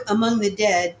second book, Among the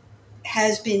Dead,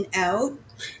 has been out.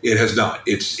 It has not.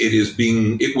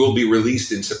 It will be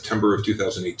released in September of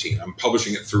 2018. I'm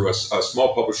publishing it through a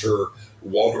small publisher,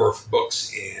 Waldorf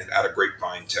Books, out of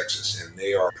Grapevine, Texas, and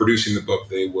they are producing the book.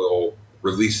 They will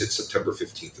release it September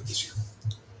 15th of this year.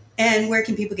 And where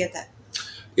can people get that?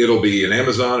 It'll be in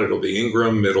Amazon. It'll be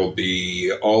Ingram. It'll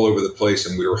be all over the place,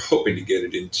 and we were hoping to get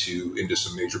it into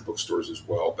some major bookstores as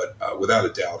well. But without a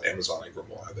doubt, Amazon Ingram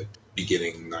will have it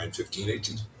beginning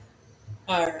 9/15/18.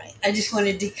 All right. I just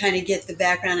wanted to kind of get the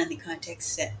background and the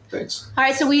context set. Thanks. All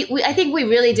right. So I think we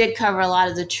really did cover a lot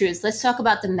of the truths. Let's talk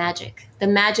about the magic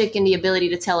and the ability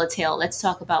to tell a tale. Let's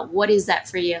talk about what is that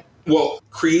for you? Well,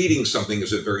 creating something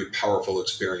is a very powerful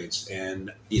experience.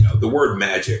 And, the word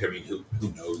magic, who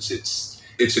knows?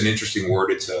 It's an interesting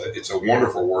word. It's a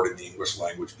wonderful word in the English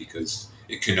language because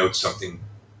it connotes something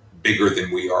bigger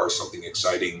than we are, something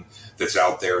exciting that's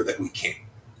out there that we can't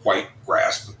quite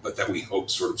grasp, but that we hope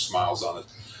sort of smiles on us.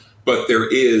 But there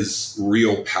is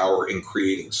real power in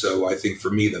creating. So I think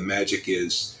for me, the magic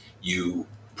is you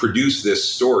produce this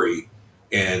story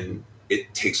and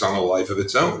it takes on a life of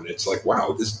its own. It's like,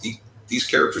 wow, these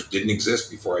characters didn't exist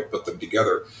before I put them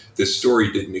together. This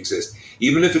story didn't exist.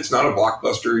 Even if it's not a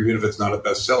blockbuster, even if it's not a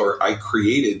bestseller, I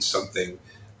created something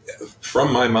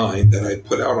from my mind that I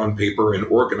put out on paper and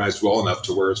organized well enough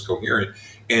to where it's coherent.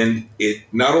 And it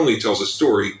not only tells a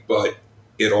story, but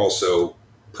it also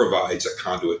provides a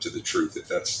conduit to the truth, if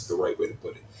that's the right way to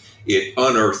put it. It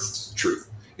unearths truth.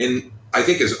 And I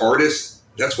think as artists,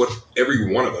 that's what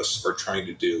every one of us are trying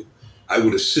to do. I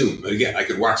would assume, and again, I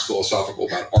could wax philosophical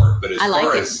about art, but as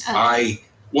far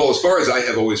as I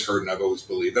have always heard and I've always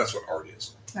believed, that's what art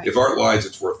is. Right. If art lies,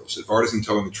 it's worthless. If art isn't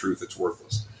telling the truth, it's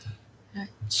worthless. Right.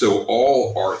 So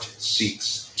all art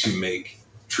seeks to make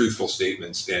truthful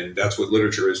statements, and that's what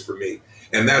literature is for me.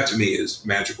 And that to me is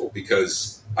magical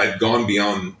because I've gone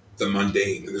beyond the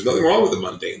mundane. And there's nothing wrong with the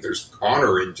mundane. There's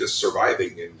honor in just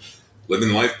surviving and living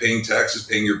life, paying taxes,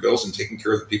 paying your bills, and taking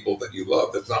care of the people that you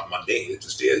love. That's not mundane. It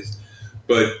just is.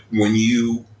 But when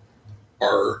you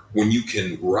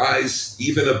can rise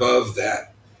even above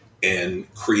that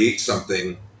and create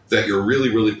something that you're really,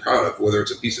 really proud of, whether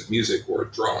it's a piece of music or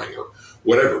a drawing or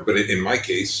whatever, but in my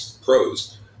case,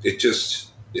 prose,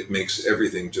 it makes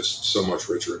everything just so much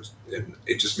richer, and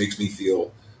it just makes me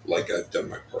feel like I've done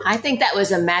my part. I think that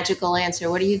was a magical answer.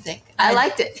 What do you think? I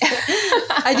liked it.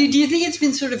 I do. Do you think it's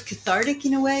been sort of cathartic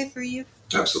in a way for you?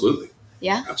 Absolutely.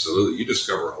 Yeah. Absolutely. You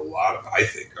discover I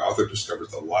think author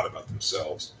discovers a lot about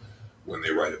themselves when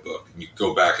they write a book. And you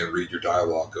go back and read your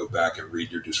dialogue, go back and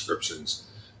read your descriptions,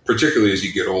 particularly as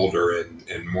you get older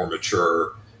and more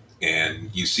mature, and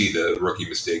you see the rookie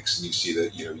mistakes, and you see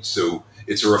that, so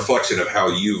it's a reflection of how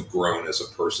you've grown as a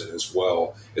person as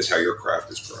well as how your craft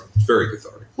has grown. It's very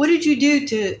cathartic. What did you do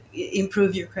to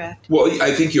improve your craft? Well,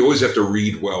 I think you always have to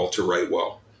read well to write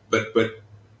well. But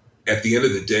at the end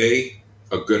of the day,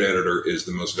 a good editor is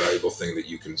the most valuable thing that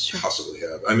you can possibly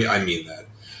have. I mean that.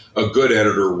 A good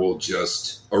editor will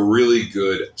a really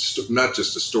good, not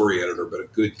just a story editor, but a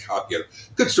good copy editor.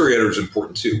 Good story editor is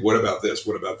important too. What about this?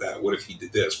 What about that? What if he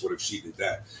did this? What if she did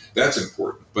that? That's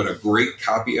important. But a great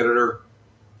copy editor,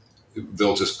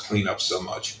 they'll just clean up so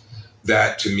much.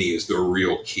 That to me is the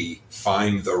real key.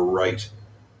 Find the right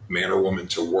man or woman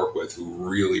to work with who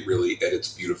really, really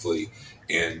edits beautifully,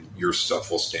 and your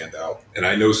stuff will stand out. And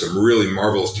I know some really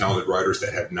marvelous, talented writers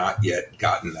that have not yet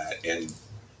gotten that, and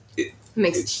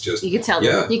it's just you can tell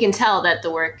you can tell that the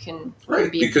work can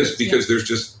right be because there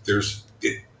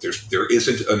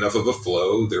isn't enough of a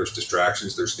flow. There's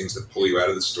distractions. There's things that pull you out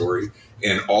of the story,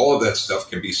 and all of that stuff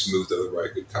can be smoothed out by a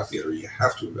good copy editor. You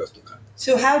have to invest in that.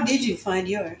 So how did you find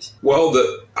yours? Well,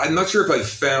 I'm not sure if I've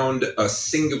found a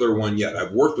singular one yet.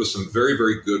 I've worked with some very,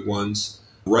 very good ones.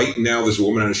 Right now, there's a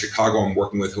woman out of Chicago I'm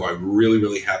working with who I'm really,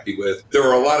 really happy with. There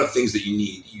are a lot of things that you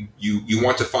need. You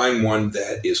want to find one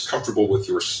that is comfortable with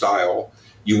your style.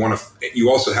 You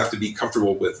also have to be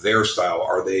comfortable with their style.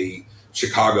 Are they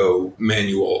Chicago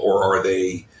manual, or are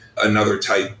they another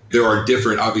type? There are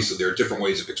different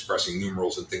ways of expressing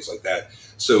numerals and things like that.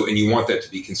 So, and you want that to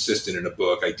be consistent in a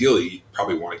book. Ideally, you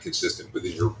probably want it consistent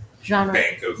within your genre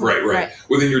bank of right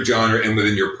within your genre and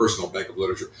within your personal bank of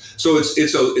literature. So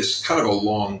it's kind of a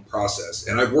long process.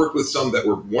 And I've worked with some that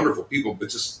were wonderful people, but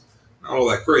just not all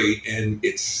that great. And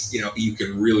it's, you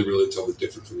can really, really tell the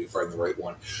difference when you find the right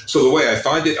one. So the way I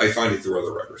find it through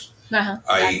other writers. Uh-huh.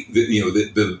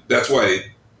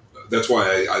 That's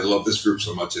why I love this group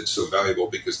so much. It's so valuable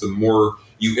because the more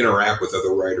you interact with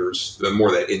other writers, the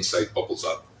more that insight bubbles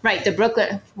up. Right. The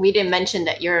Brooklyn, we didn't mention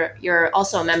that you're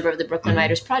also a member of the Brooklyn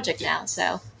Writers Project now.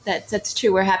 So that's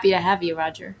true. We're happy to have you,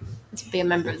 Roger, to be a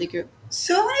member of the group.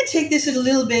 So I want to take this a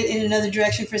little bit in another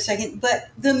direction for a second, but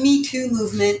the Me Too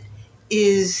movement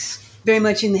is very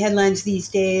much in the headlines these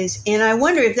days. And I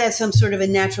wonder if that's some sort of a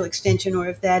natural extension, or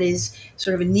if that is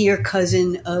sort of a near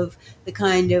cousin of the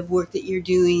kind of work that you're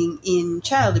doing in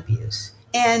child abuse.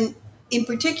 And in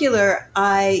particular,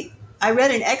 I read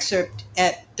an excerpt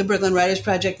at the Brooklyn Writers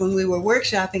Project when we were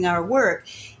workshopping our work,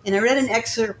 and I read an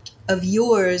excerpt of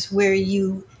yours where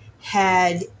you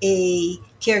had a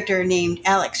character named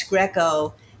Alex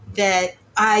Greco that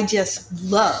I just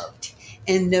loved.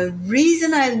 And the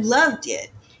reason I loved it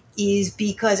is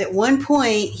because at one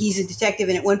point he's a detective,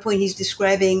 and at one point he's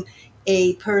describing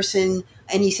a person,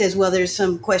 and he says, well, there's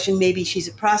some question, maybe she's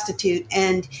a prostitute.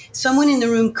 And someone in the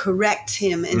room corrects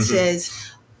him and says,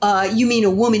 you mean a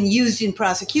woman used in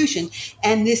prosecution?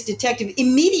 And this detective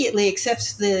immediately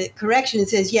accepts the correction and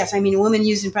says, yes, I mean a woman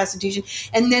used in prostitution,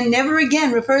 and then never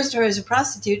again refers to her as a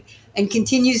prostitute and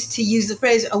continues to use the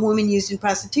phrase a woman used in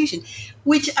prostitution,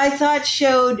 which I thought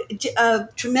showed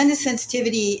tremendous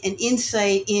sensitivity and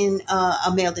insight in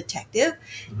a male detective,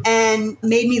 and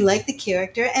made me like the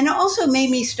character, and also made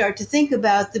me start to think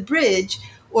about the bridge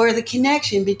or the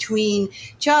connection between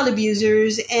child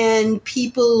abusers and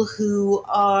people who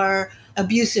are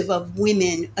abusive of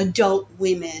women, adult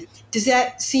women. Does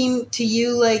that seem to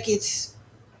you like it's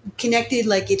connected,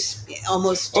 like it's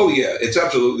almost... Oh, yeah, it's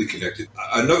absolutely connected.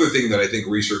 Another thing that I think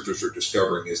researchers are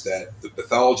discovering is that the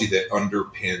pathology that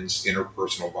underpins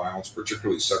interpersonal violence,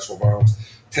 particularly sexual violence,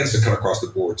 tends to cut across the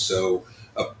board. So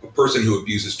a person who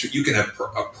abuses, you can have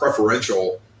a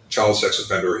preferential child sex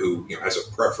offender who has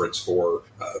a preference for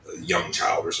a young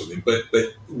child or something. But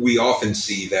we often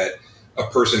see that a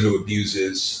person who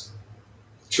abuses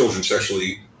children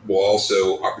sexually will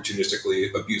also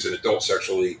opportunistically abuse an adult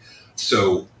sexually.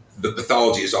 So the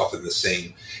pathology is often the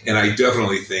same. And I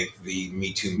definitely think the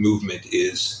Me Too movement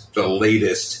is the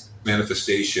latest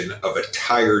manifestation of a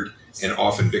tired and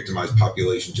often victimized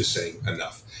population just saying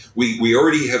enough. We've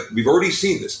already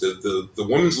seen this. The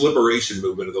women's liberation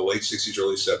movement of the late 60s,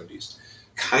 early 70s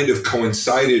kind of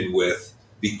coincided with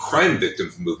the crime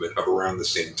victims movement of around the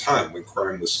same time when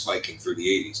crime was spiking through the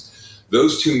 80s.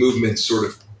 Those two movements sort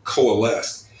of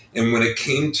coalesced. And when it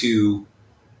came to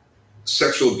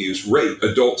sexual abuse, rape,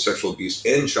 adult sexual abuse,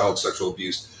 and child sexual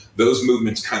abuse, those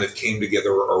movements kind of came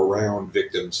together around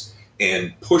victims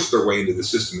and pushed their way into the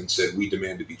system and said, we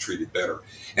demand to be treated better.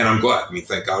 And I'm glad. I mean,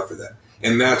 thank God for that.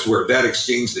 And that's where that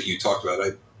exchange that you talked about, I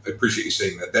appreciate you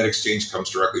saying that. That exchange comes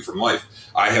directly from life.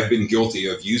 I have been guilty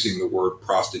of using the word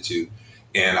prostitute,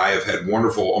 and I have had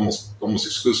wonderful, almost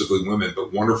exclusively women,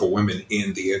 but wonderful women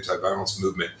in the anti-violence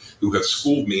movement who have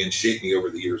schooled me and shaped me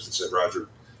over the years and said, Roger,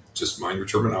 just mind your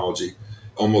terminology.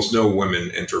 Almost no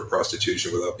women enter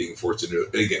prostitution without being forced into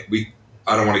it. And again,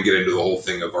 I don't want to get into the whole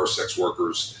thing of our sex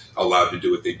workers allowed to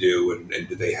do what they do and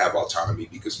do they have autonomy,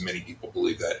 because many people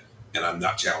believe that, and I'm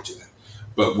not challenging that.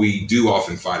 But we do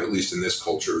often find, at least in this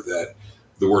culture, that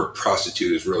the word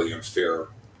prostitute is really unfair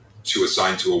to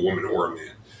assign to a woman or a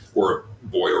man or a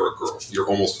boy or a girl. You're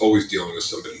almost always dealing with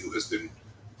somebody who has been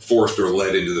forced or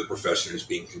led into the profession, is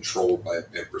being controlled by a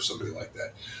pimp or somebody like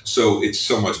that. So it's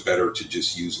so much better to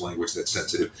just use language that's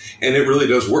sensitive. And it really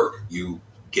does work. You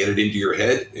get it into your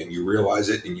head and you realize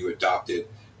it and you adopt it,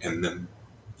 and then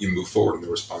you move forward and the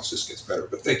response just gets better.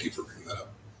 But thank you for bringing that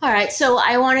up. All right. So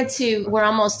we're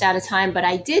almost out of time, but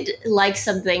I did like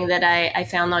something that I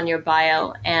found on your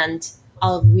bio, and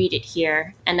I'll read it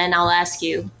here. And then I'll ask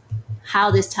you how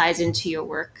this ties into your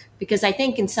work, because I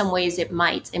think in some ways it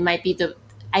might be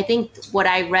I think what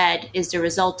I read is the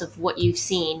result of what you've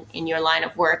seen in your line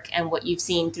of work and what you've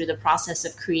seen through the process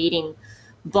of creating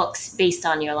books based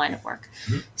on your line of work.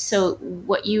 Mm-hmm. So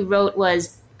what you wrote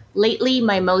was, lately,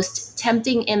 my most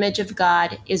tempting image of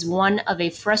God is one of a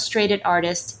frustrated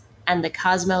artist and the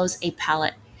cosmos a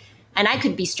palette. And I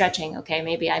could be stretching, okay?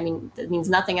 Maybe, that means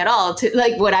nothing at all to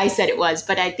like what I said it was,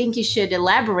 but I think you should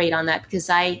elaborate on that, because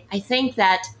I think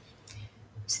that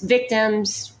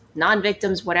victims,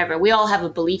 non-victims, whatever, we all have a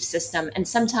belief system. And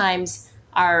sometimes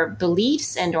our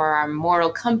beliefs or our moral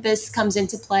compass comes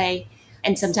into play.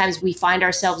 And sometimes we find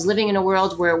ourselves living in a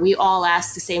world where we all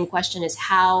ask the same question: is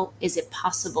how is it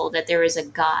possible that there is a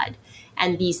God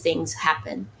and these things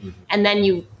happen? Mm-hmm. And then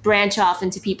you branch off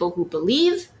into people who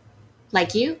believe,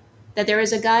 like you, that there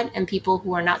is a God, and people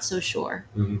who are not so sure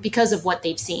because of what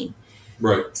they've seen.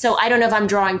 Right. So I don't know if I'm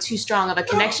drawing too strong of a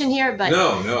connection here, but...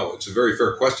 No, it's a very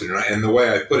fair question. And the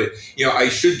way I put it, I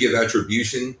should give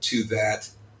attribution to that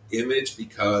image,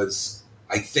 because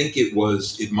I think it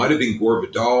might have been Gore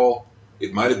Vidal,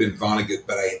 it might have been Vonnegut,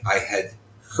 but I had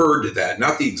heard that,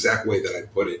 not the exact way that I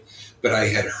put it, but I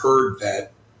had heard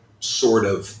that sort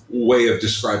of way of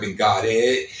describing God.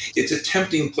 It's a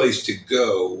tempting place to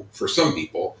go for some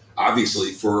people.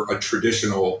 Obviously, for a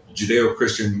traditional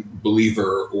Judeo-Christian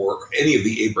believer or any of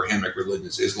the Abrahamic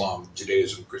religions, Islam,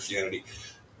 Judaism, Christianity,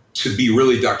 to be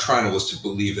really doctrinal is to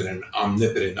believe in an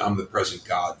omnipotent, omnipresent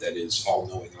God that is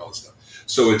all-knowing and all this stuff.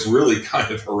 So it's really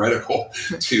kind of heretical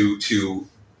to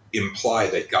imply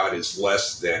that God is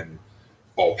less than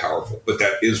all-powerful. But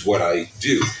that is what I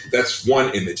do. That's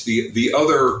one image. The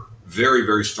other very,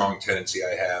 very strong tendency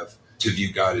I have to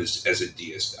view God as a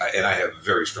deist, and I have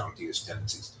very strong deist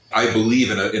tendencies. I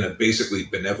believe in a basically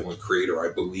benevolent creator.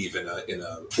 I believe in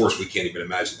a force we can't even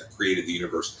imagine that created the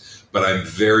universe. But I'm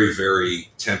very, very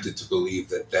tempted to believe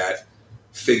that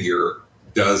figure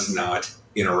does not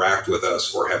interact with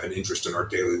us or have an interest in our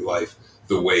daily life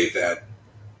the way that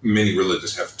many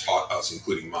religions have taught us,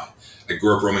 including mine. I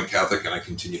grew up Roman Catholic, and I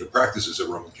continue to practice as a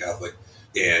Roman Catholic.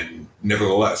 And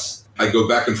nevertheless, I go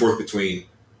back and forth between,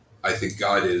 I think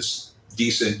God is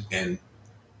decent and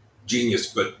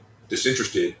genius, but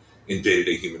disinterested in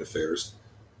day-to-day human affairs,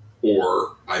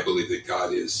 or I believe that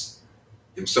God is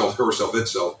himself, herself,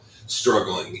 itself,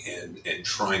 struggling and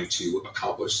trying to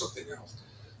accomplish something else.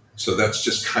 So that's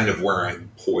just kind of where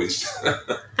I'm poised.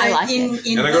 I like it.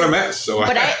 And I go to Mass. So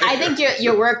but I think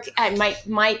your work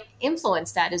might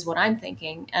influence that, is what I'm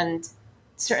thinking. And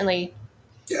certainly.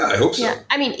 Yeah, I hope so. Yeah.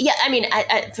 I mean,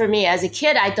 for me as a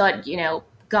kid, I thought,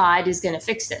 God is going to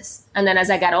fix this. And then as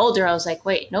I got older, I was like,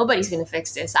 wait, nobody's going to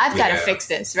fix this. I've got to fix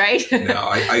this, right?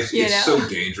 No, it's so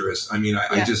dangerous. I mean,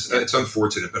 I just, it's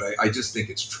unfortunate, but I just think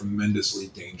it's tremendously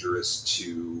dangerous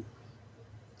to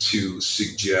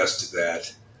suggest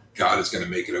that God is going to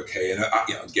make it okay. And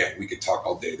again, we could talk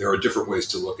all day. There are different ways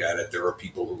to look at it. There are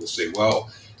people who will say,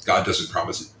 well, God doesn't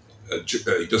promise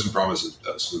he doesn't promise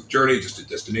a smooth journey, just a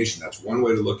destination. That's one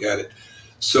way to look at it.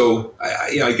 So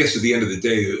I guess at the end of the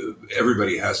day,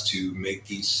 everybody has to make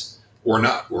peace or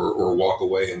not, or walk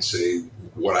away and say,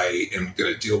 what I am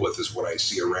going to deal with is what I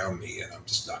see around me, and I'm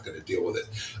just not going to deal with it.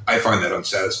 I find that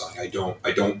unsatisfying. I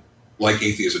don't like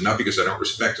atheism, not because I don't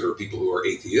respect it or people who are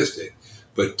atheistic,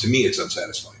 but to me, it's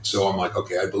unsatisfying. So I'm like,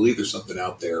 okay, I believe there's something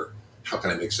out there. How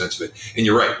can I make sense of it? And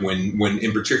you're right. When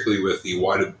in particularly with the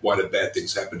why do bad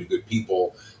things happen to good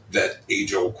people, that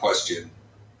age-old question,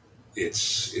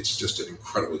 it's just an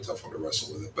incredibly tough one to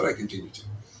wrestle with it. But I continue to.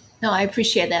 No, I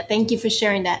appreciate that. Thank you for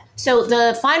sharing that. So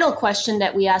the final question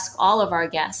that we ask all of our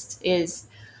guests is,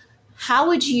 how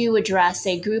would you address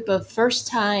a group of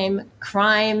first-time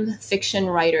crime fiction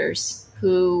writers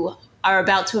who are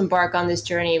about to embark on this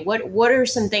journey? What are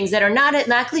some things that are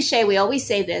not cliche? We always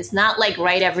say this, not like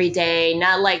write every day,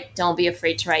 not like don't be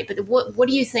afraid to write. But what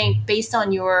do you think, based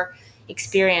on your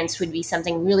experience, would be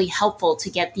something really helpful to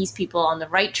get these people on the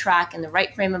right track and the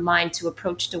right frame of mind to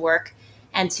approach the work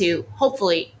and to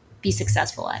hopefully be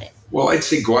successful at it? Well, I'd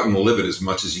say go out and live it as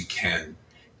much as you can.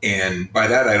 And by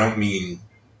that, I don't mean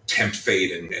tempt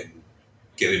fate and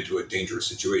get into a dangerous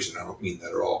situation. I don't mean that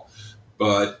at all.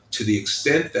 But to the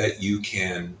extent that you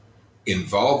can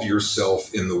involve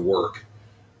yourself in the work,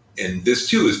 and this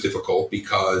too is difficult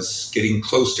because getting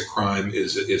close to crime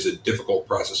is a difficult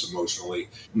process emotionally.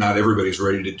 Not everybody's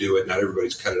ready to do it. Not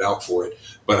everybody's cut it out for it.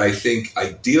 But I think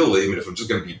ideally, I mean, if I'm just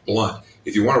going to be blunt,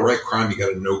 if you want to write crime, you got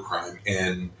to know crime.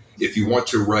 And if you want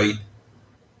to write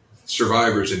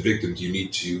survivors and victims, you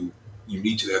need to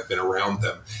have been around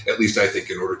them, at least I think,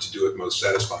 in order to do it most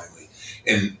satisfyingly.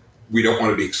 And we don't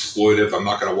want to be exploitive. I'm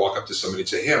not going to walk up to somebody and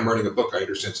say, hey, I'm writing a book. I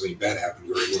understand something bad happened.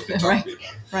 You're willing to talk to me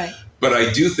about it. Right. But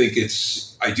I do think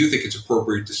it's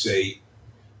appropriate to say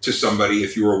to somebody,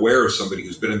 if you're aware of somebody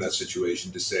who's been in that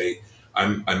situation, to say,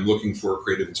 I'm looking for a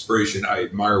creative inspiration. I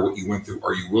admire what you went through.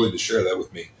 Are you willing to share that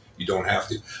with me? You don't have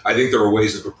to. I think there are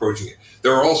ways of approaching it.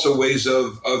 There are also ways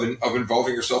of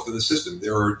involving yourself in the system.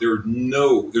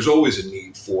 There's always a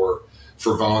need for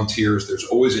volunteers. There's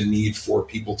always a need for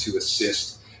people to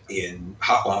assist in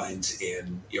hotlines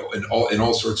and in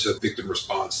all sorts of victim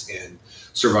response and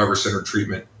survivor-centered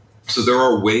treatment. So there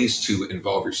are ways to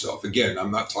involve yourself. Again,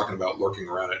 I'm not talking about lurking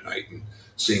around at night and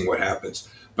seeing what happens.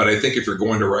 But I think if you're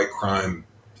going to write crime,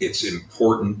 it's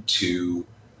important to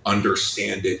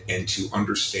understand it and to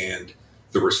understand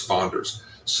the responders.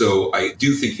 So I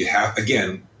do think you have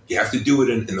to do it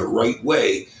in the right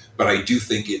way. But I do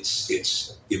think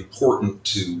it's important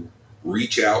to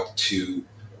reach out to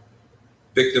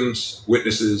victims,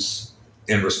 witnesses,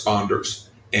 and responders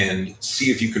and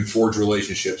see if you can forge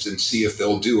relationships and see if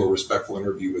they'll do a respectful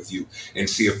interview with you and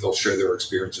see if they'll share their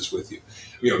experiences with you.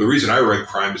 The reason I write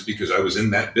crime is because I was in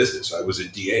that business. I was a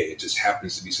DA. It just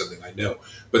happens to be something I know.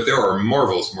 But there are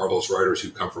marvelous, marvelous writers who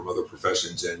come from other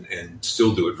professions and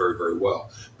still do it very, very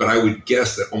well. But I would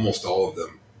guess that almost all of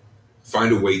them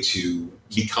find a way to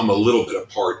become a little bit a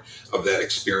part of that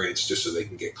experience just so they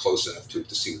can get close enough to it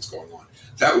to see what's going on.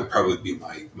 That would probably be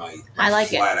my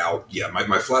flat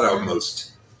out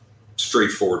most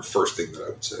straightforward first thing that I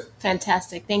would say.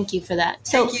 Fantastic. Thank you for that.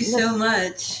 Thank you so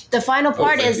much. The final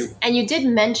part is, and you did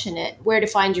mention it, where to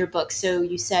find your books. So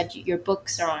you said your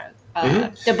books are on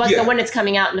the one that's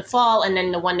coming out in the fall, and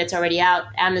then the one that's already out,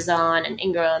 Amazon and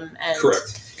Ingram. And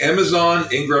correct. Amazon,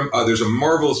 Ingram. There's a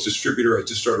marvelous distributor I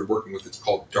just started working with. It's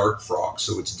called Dark Frog.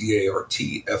 So it's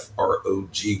DARTFROG,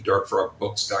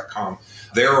 darkfrogbooks.com.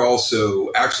 They're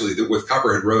also, actually, with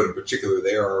Copperhead Road in particular,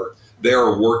 they are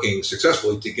working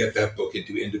successfully to get that book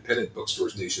into independent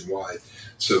bookstores nationwide.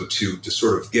 So to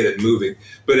sort of get it moving.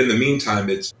 But in the meantime,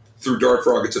 it's through Dark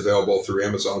Frog, it's available, through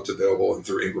Amazon, it's available, and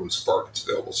through Ingram Spark, it's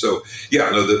available. So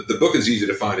the book is easy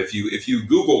to find. If you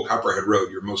Google Copperhead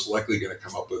Road, you're most likely going to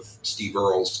come up with Steve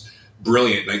Earle's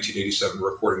brilliant 1987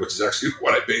 recording, which is actually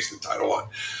what I based the title on.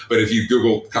 But if you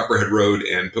Google Copperhead Road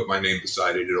and put my name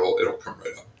beside it, it'll come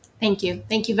right up. Thank you.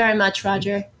 Thank you very much,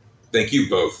 Roger. Thank you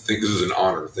both. I think this is an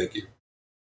honor. Thank you.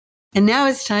 And now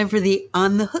it's time for the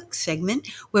On the Hook segment,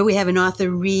 where we have an author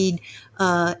read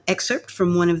excerpt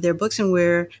from one of their books, and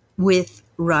we're with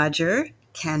Roger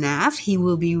Canaf. He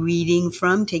will be reading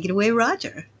from, take it away,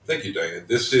 Roger. Thank you, Diane.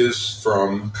 This is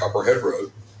from Copperhead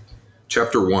Road.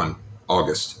 Chapter 1,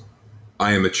 August.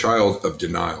 I am a child of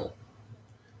denial.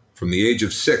 From the age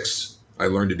of 6, I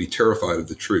learned to be terrified of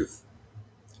the truth,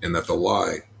 and that the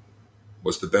lie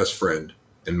was the best friend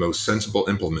and most sensible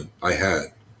implement I had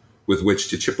with which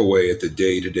to chip away at the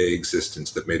day-to-day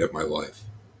existence that made up my life.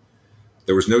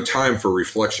 There was no time for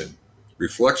reflection.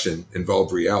 Reflection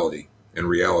involved reality, and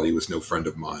reality was no friend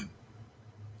of mine.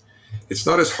 It's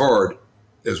not as hard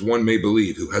as one may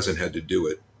believe who hasn't had to do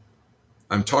it.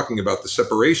 I'm talking about the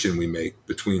separation we make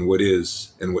between what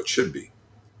is and what should be.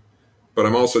 But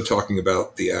I'm also talking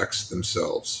about the acts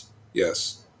themselves.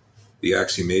 Yes, the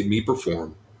acts he made me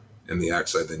perform and the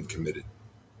acts I then committed.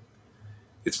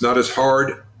 It's not as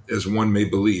hard as one may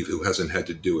believe who hasn't had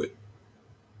to do it.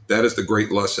 That is the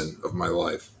great lesson of my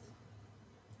life.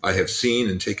 I have seen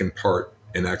and taken part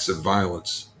in acts of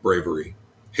violence, bravery,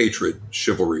 hatred,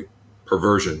 chivalry,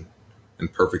 perversion,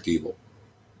 and perfect evil.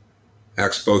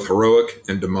 Acts both heroic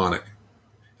and demonic.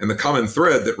 And the common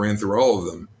thread that ran through all of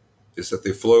them is that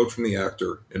they flowed from the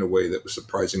actor in a way that was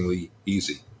surprisingly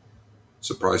easy,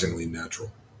 surprisingly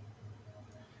natural.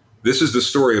 This is the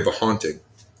story of a haunting.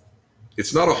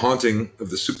 It's not a haunting of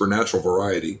the supernatural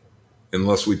variety,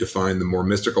 unless we define the more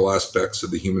mystical aspects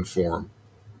of the human form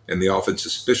and the often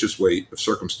suspicious weight of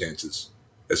circumstances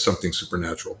as something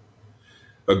supernatural.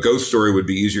 A ghost story would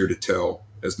be easier to tell,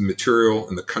 as the material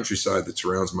and the countryside that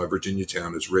surrounds my Virginia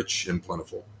town is rich and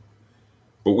plentiful.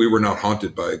 But we were not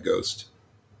haunted by a ghost.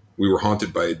 We were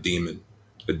haunted by a demon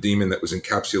that was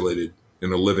encapsulated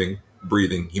in a living,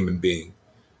 breathing human being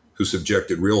who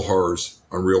subjected real horrors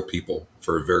on real people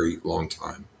for a very long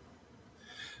time.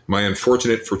 My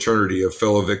unfortunate fraternity of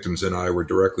fellow victims and I were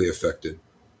directly affected,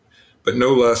 but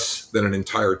no less than an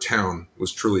entire town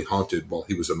was truly haunted while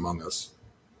he was among us.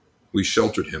 We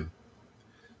sheltered him.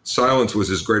 Silence was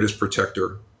his greatest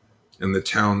protector, and the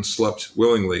town slept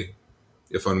willingly,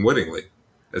 if unwittingly,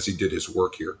 as he did his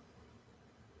work here.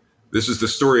 This is the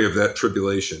story of that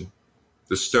tribulation,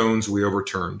 the stones we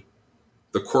overturned,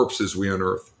 the corpses we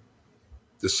unearthed,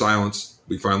 the silence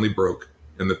we finally broke,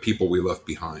 and the people we left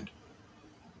behind.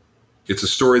 It's a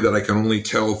story that I can only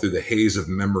tell through the haze of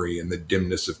memory and the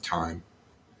dimness of time.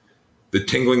 The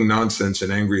tingling nonsense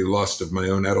and angry lust of my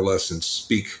own adolescence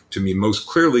speak to me most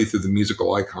clearly through the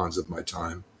musical icons of my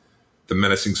time, the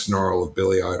menacing snarl of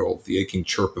Billy Idol, the aching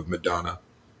chirp of Madonna,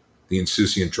 the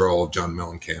insouciant drawl of John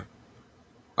Mellencamp.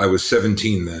 I was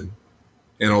 17 then,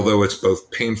 and although it's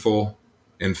both painful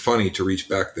and funny to reach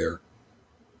back there,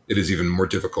 it is even more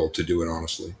difficult to do it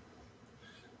honestly.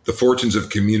 The fortunes of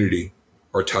community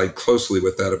are tied closely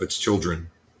with that of its children,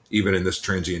 even in this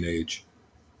transient age.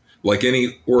 Like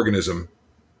any organism,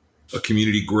 a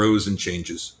community grows and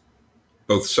changes,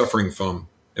 both suffering from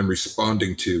and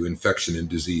responding to infection and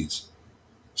disease.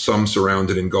 Some surround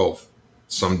and engulf,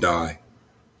 some die,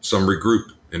 some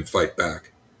regroup and fight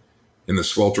back. In the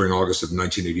sweltering August of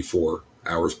 1984,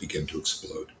 ours begin to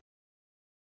explode.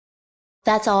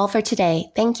 That's all for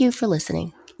today. Thank you for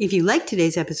listening. If you liked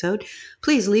today's episode,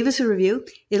 please leave us a review.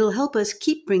 It'll help us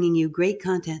keep bringing you great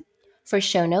content. For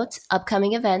show notes,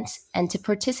 upcoming events, and to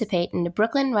participate in the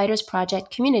Brooklyn Writers Project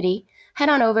community, head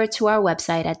on over to our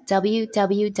website at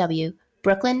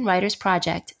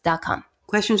www.brooklynwritersproject.com.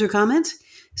 Questions or comments?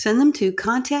 Send them to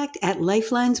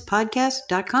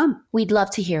contact@lifelinespodcast.com. We'd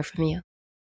love to hear from you.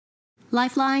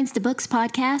 Lifelines, the Books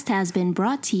podcast has been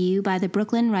brought to you by the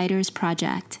Brooklyn Writers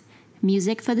Project.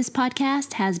 Music for this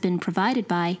podcast has been provided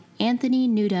by Anthony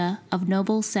Nuda of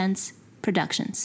Noble Sense Productions.